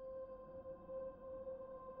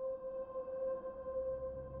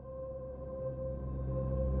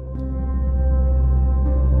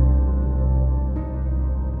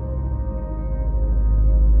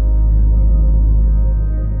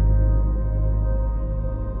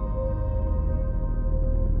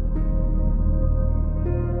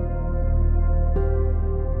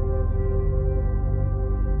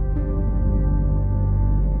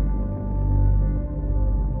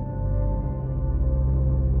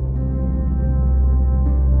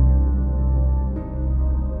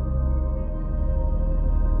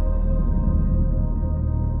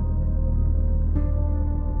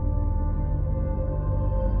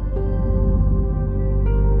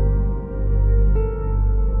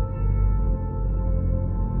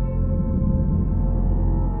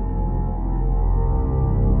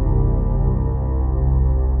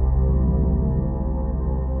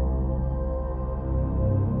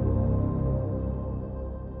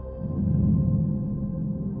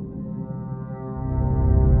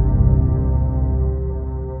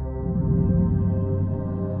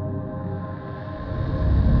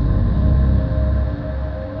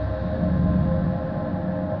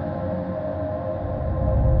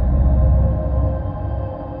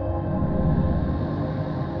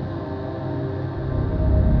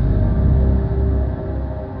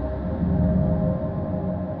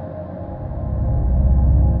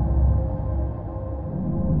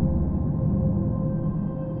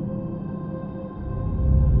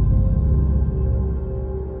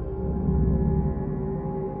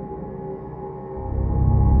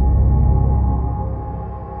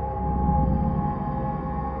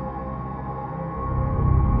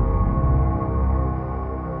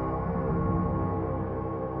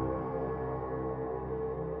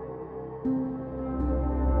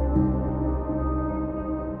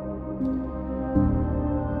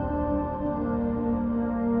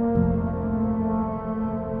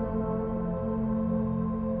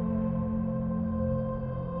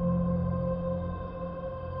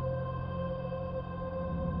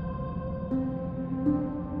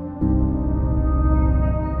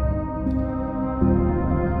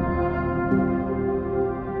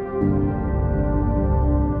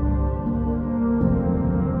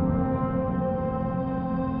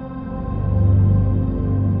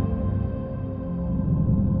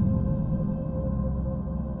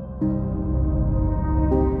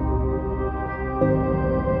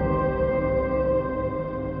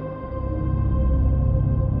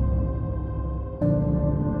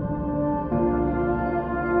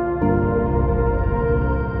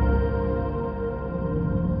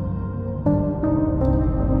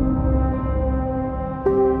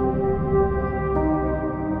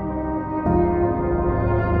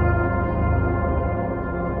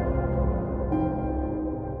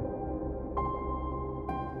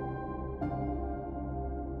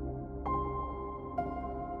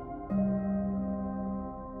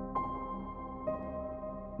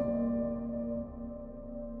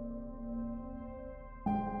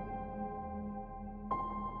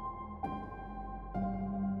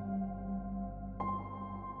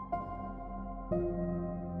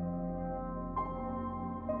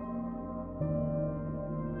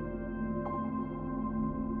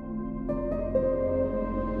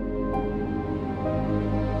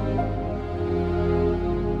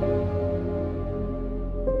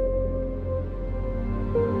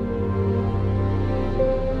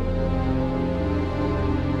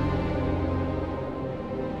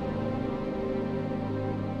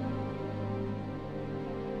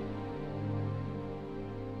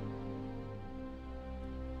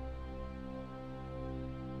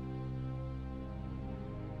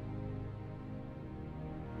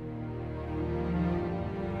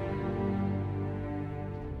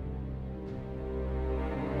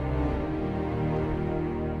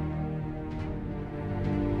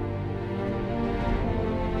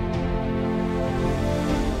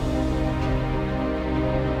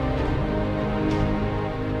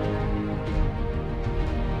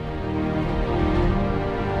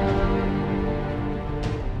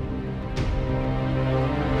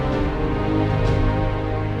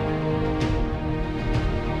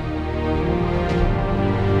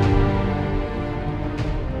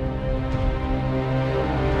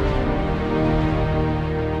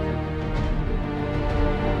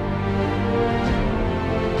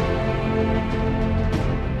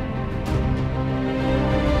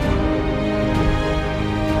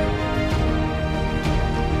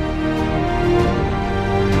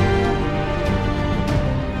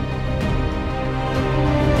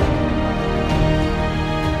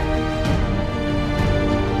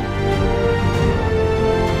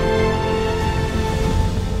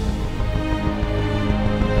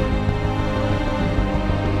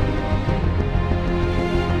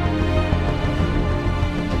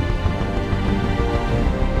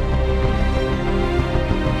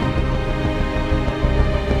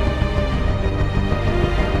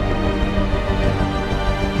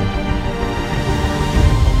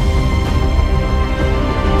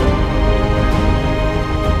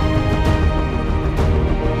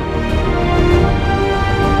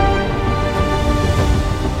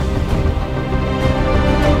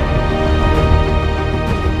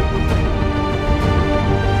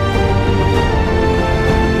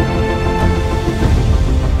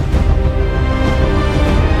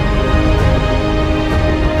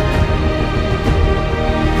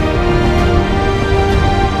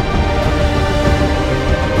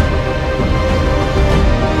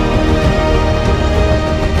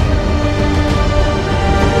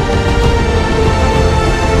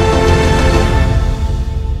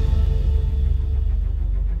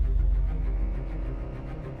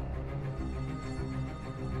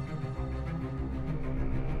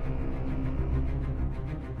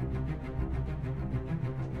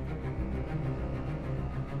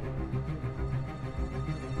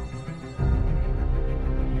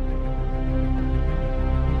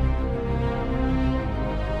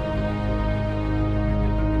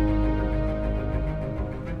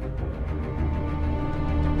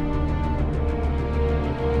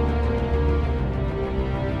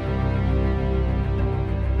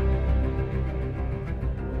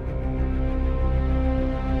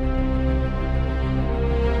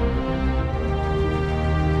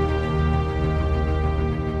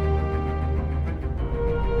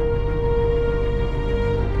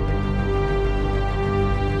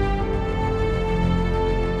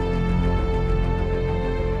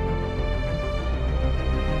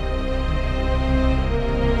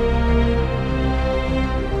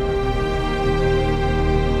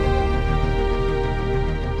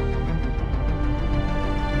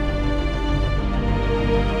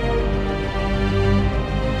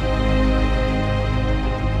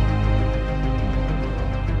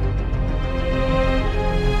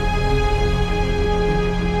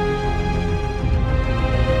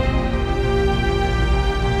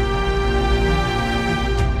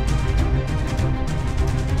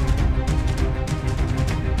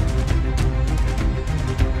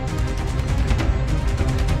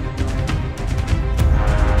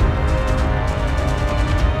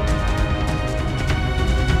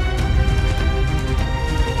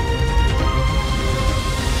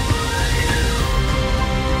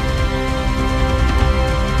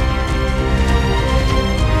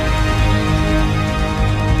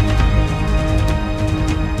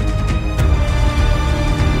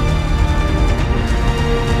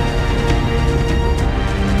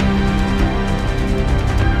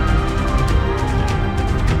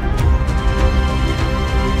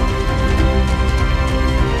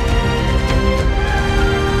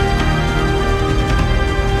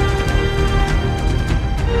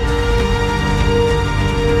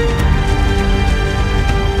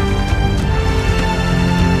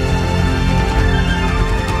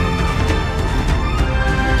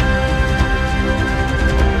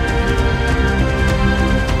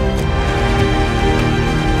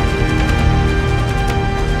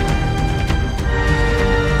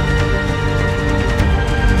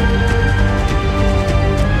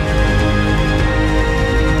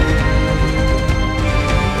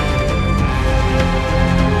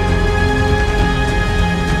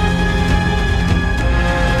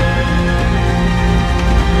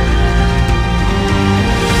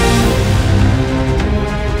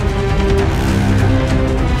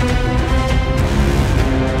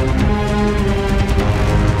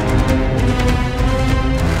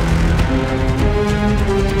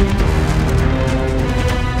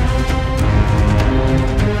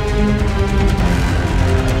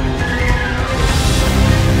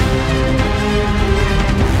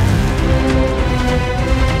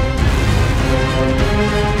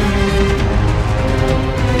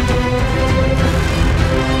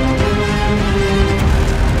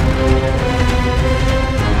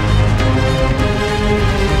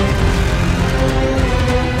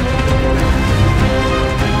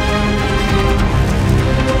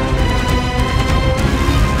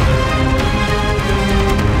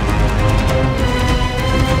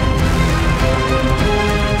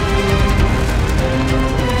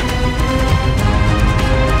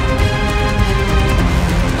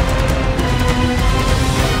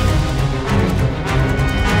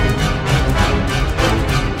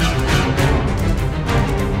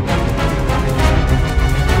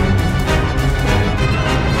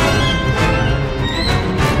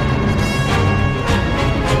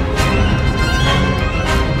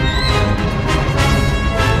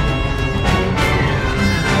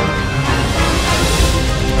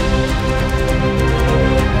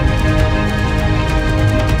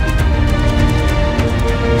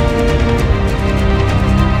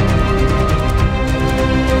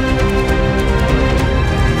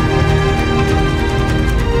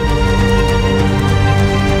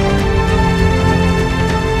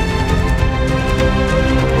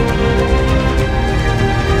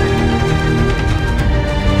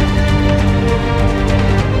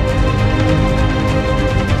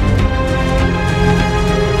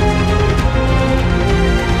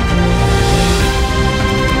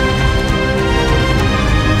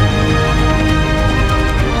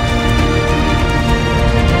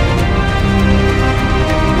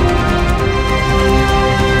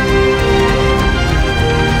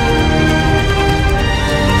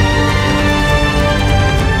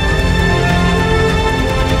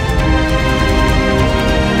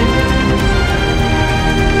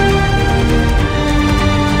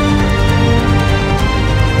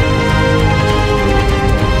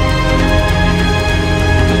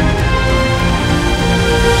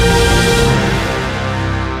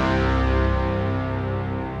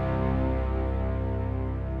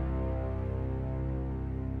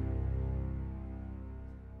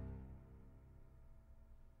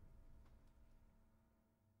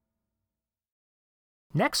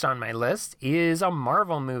 Next on my list is a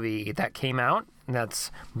Marvel movie that came out.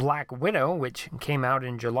 That's Black Widow, which came out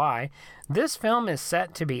in July. This film is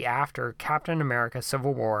set to be after Captain America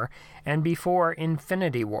Civil War and before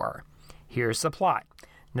Infinity War. Here's the plot.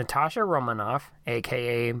 Natasha Romanoff,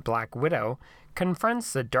 aka Black Widow,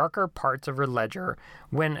 confronts the darker parts of her ledger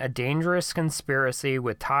when a dangerous conspiracy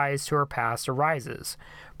with ties to her past arises,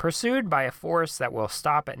 pursued by a force that will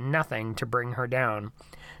stop at nothing to bring her down.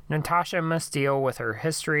 Natasha must deal with her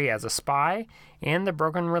history as a spy and the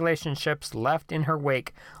broken relationships left in her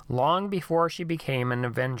wake long before she became an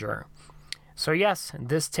Avenger. So yes,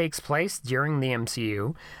 this takes place during the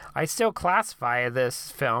MCU. I still classify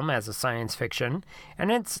this film as a science fiction,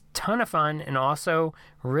 and it's a ton of fun and also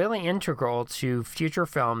really integral to future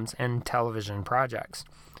films and television projects.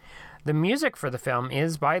 The music for the film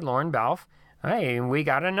is by Lorne Balfe. Hey, we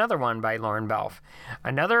got another one by Lorne Balfe,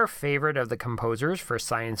 another favorite of the composers for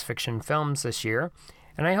science fiction films this year,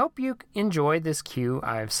 and I hope you enjoy this cue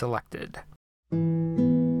I've selected.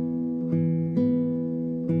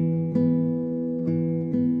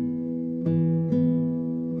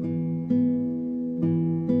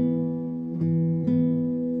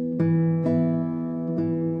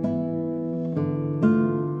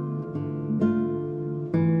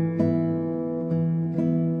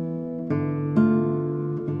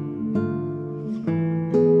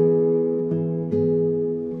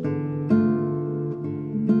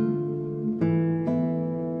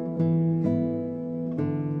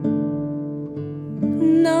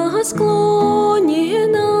 На склоне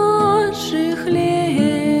наших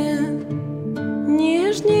лет,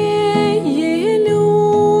 нежнее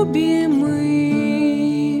любимый,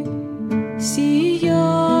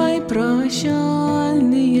 сияй,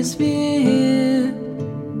 прощальный свет,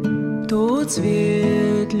 тот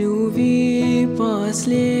свет любви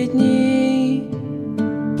последней,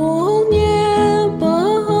 полнеба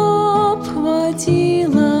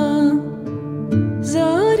обхватило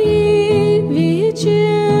зари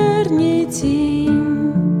вечерний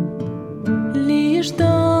тень, лишь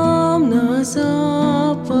там на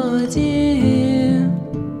западе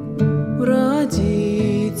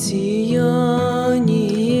бродит сияние.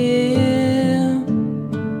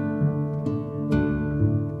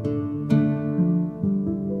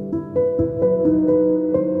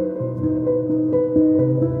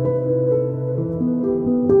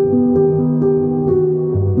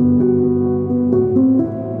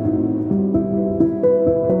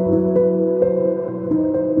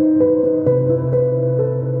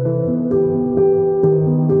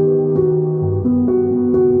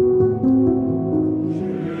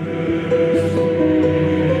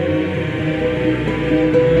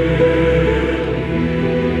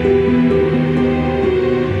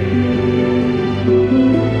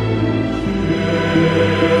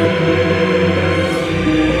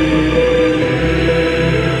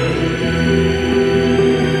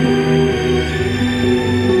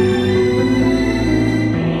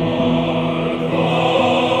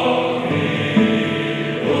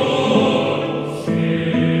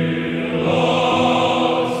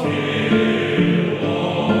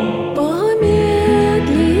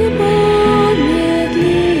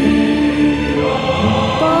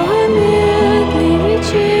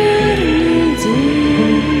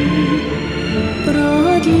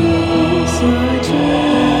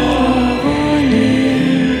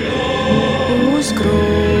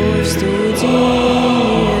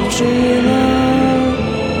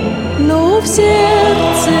 В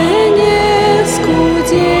сердце не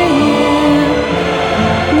скудеет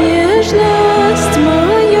нежность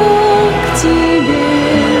моя к тебе,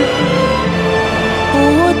 о,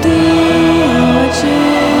 ты очарование,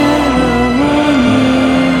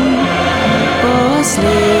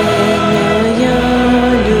 последняя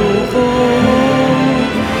любовь.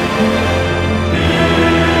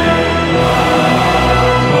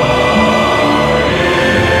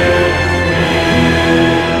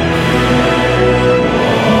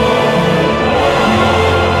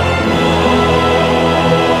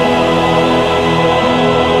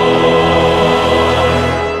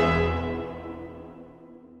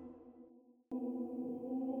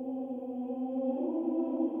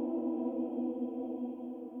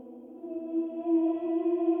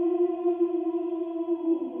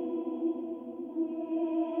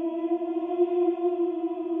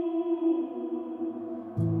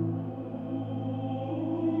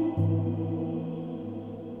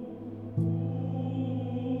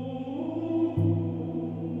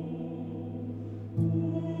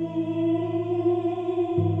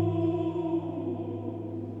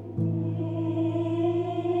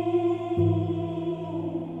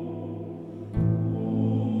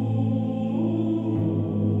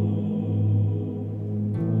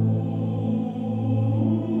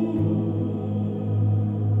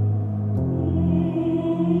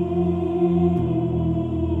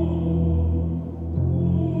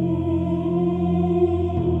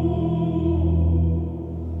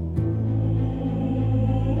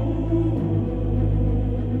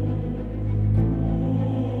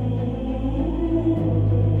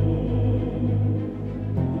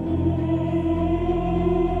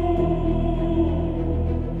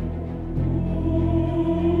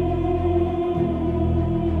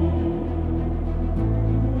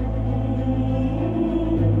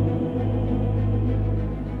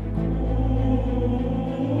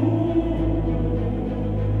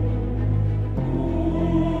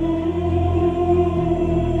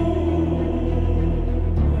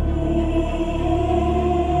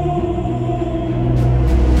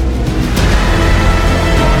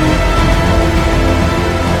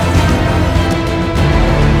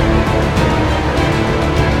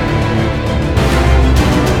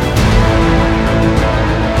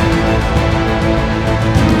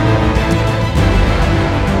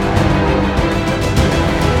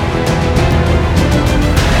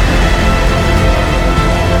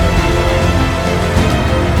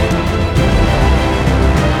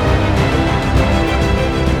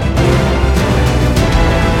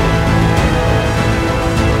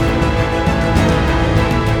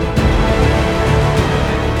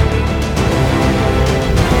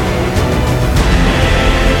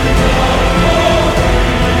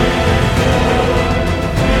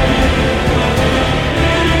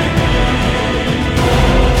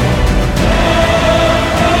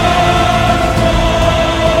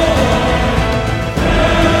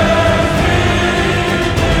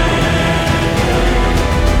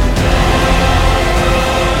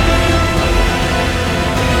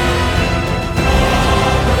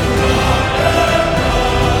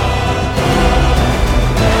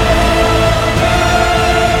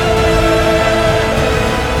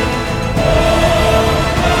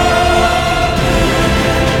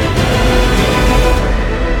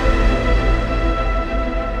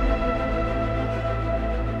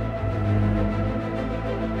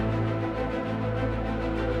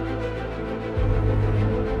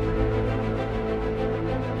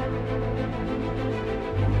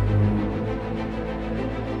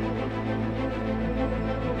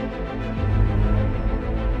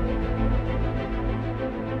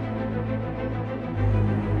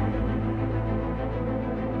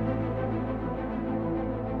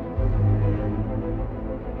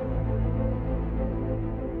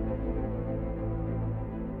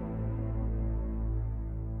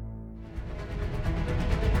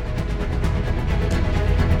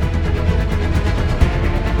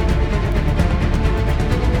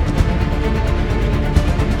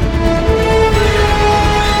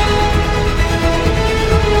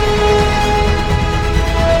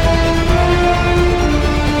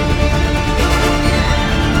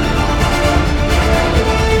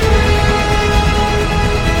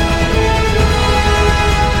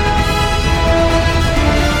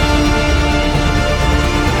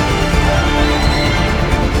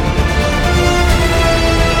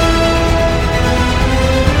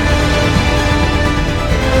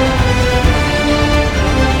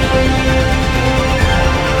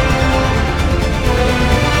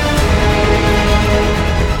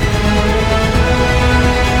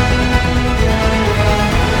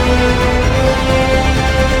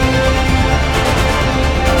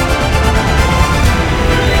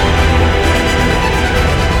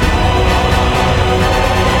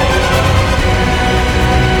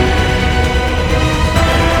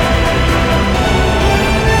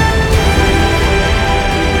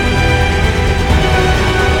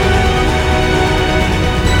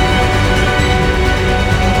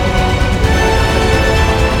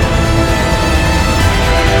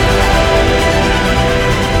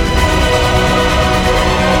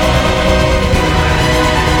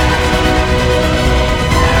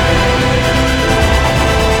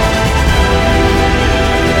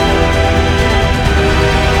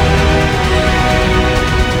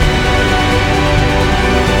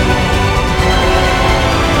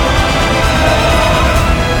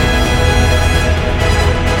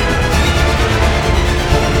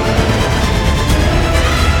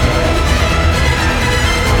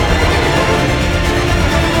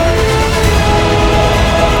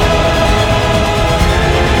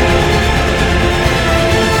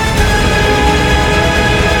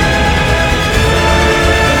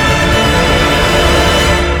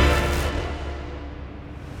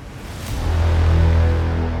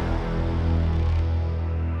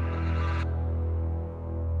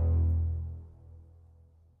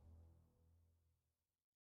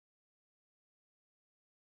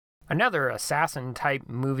 Another assassin-type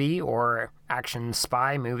movie or action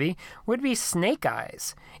spy movie would be Snake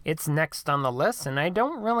Eyes. It's next on the list, and I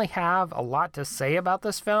don't really have a lot to say about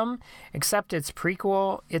this film, except it's a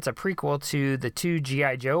prequel to the 2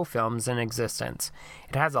 G.I. Joe films in existence.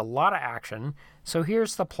 It has a lot of action, so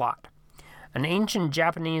here's the plot. An ancient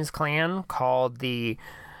Japanese clan called the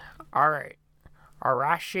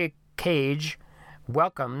Arashi Kage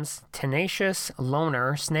welcomes tenacious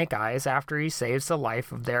loner Snake Eyes after he saves the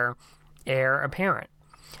life of their heir apparent.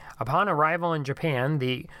 Upon arrival in Japan,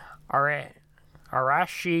 the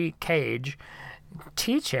Arashi Kage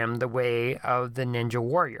teach him the way of the ninja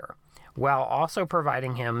warrior, while also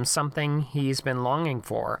providing him something he's been longing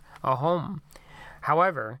for, a home.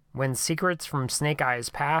 However, when secrets from Snake Eyes'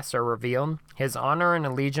 past are revealed, his honor and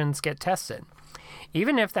allegiance get tested,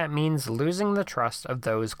 even if that means losing the trust of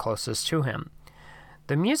those closest to him.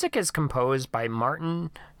 The music is composed by Martin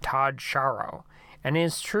Todd Sharo and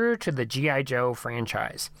is true to the G.I. Joe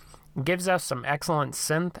franchise. It gives us some excellent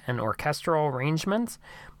synth and orchestral arrangements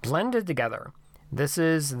blended together. This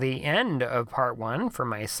is the end of part 1 for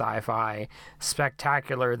my sci-fi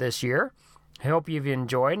spectacular this year. I hope you've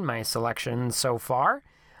enjoyed my selection so far.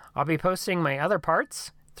 I'll be posting my other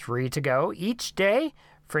parts, 3 to go, each day.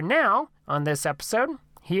 For now, on this episode,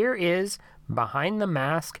 here is Behind the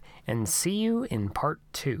Mask, and see you in part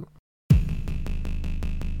 2.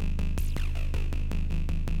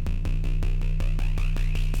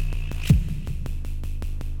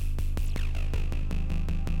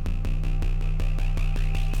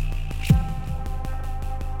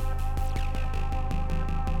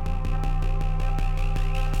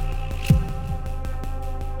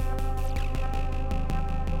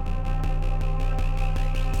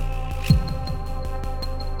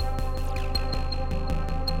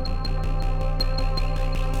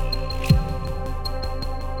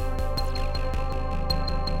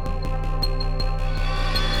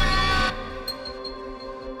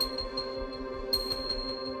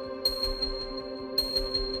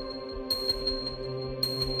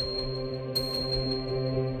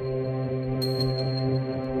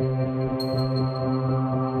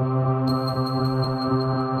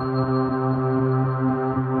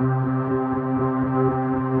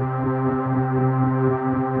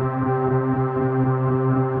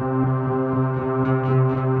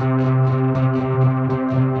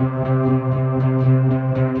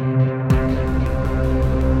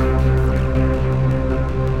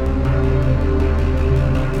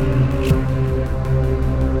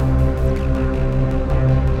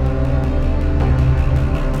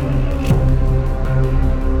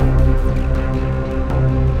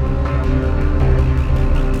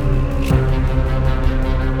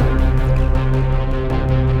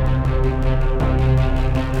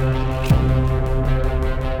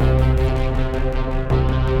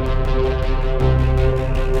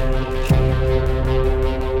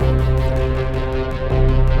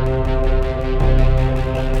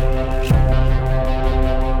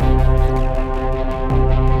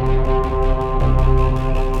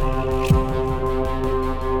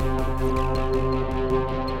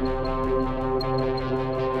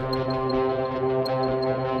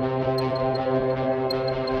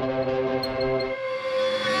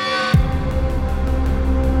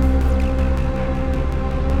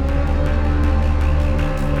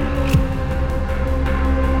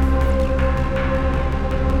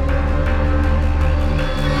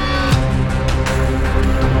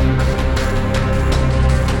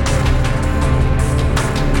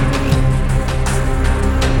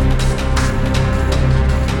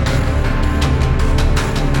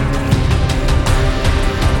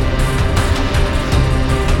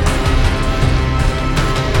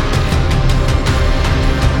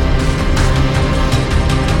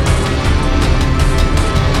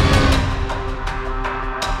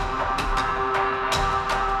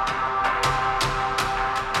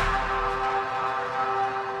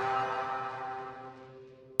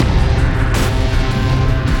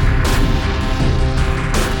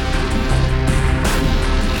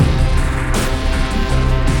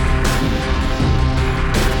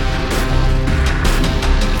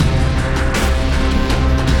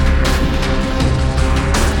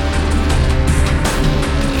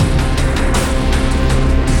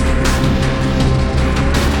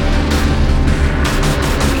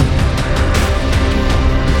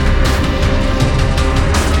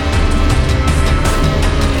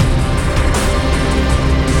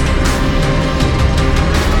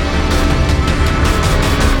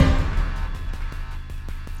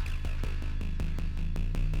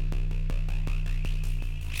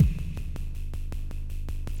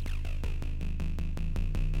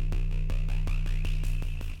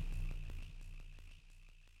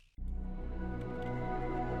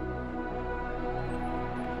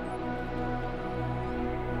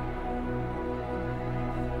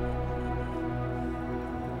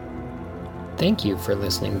 Thank you for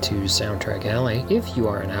listening to Soundtrack Alley. If you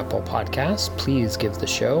are an Apple Podcast, please give the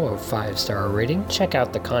show a 5-star rating. Check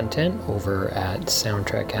out the content over at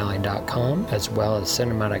soundtrackalley.com, as well as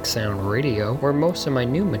Cinematic Sound Radio, where most of my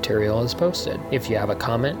new material is posted. If you have a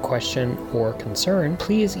comment, question, or concern,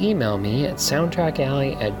 please email me at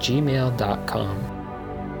soundtrackalley@gmail.com.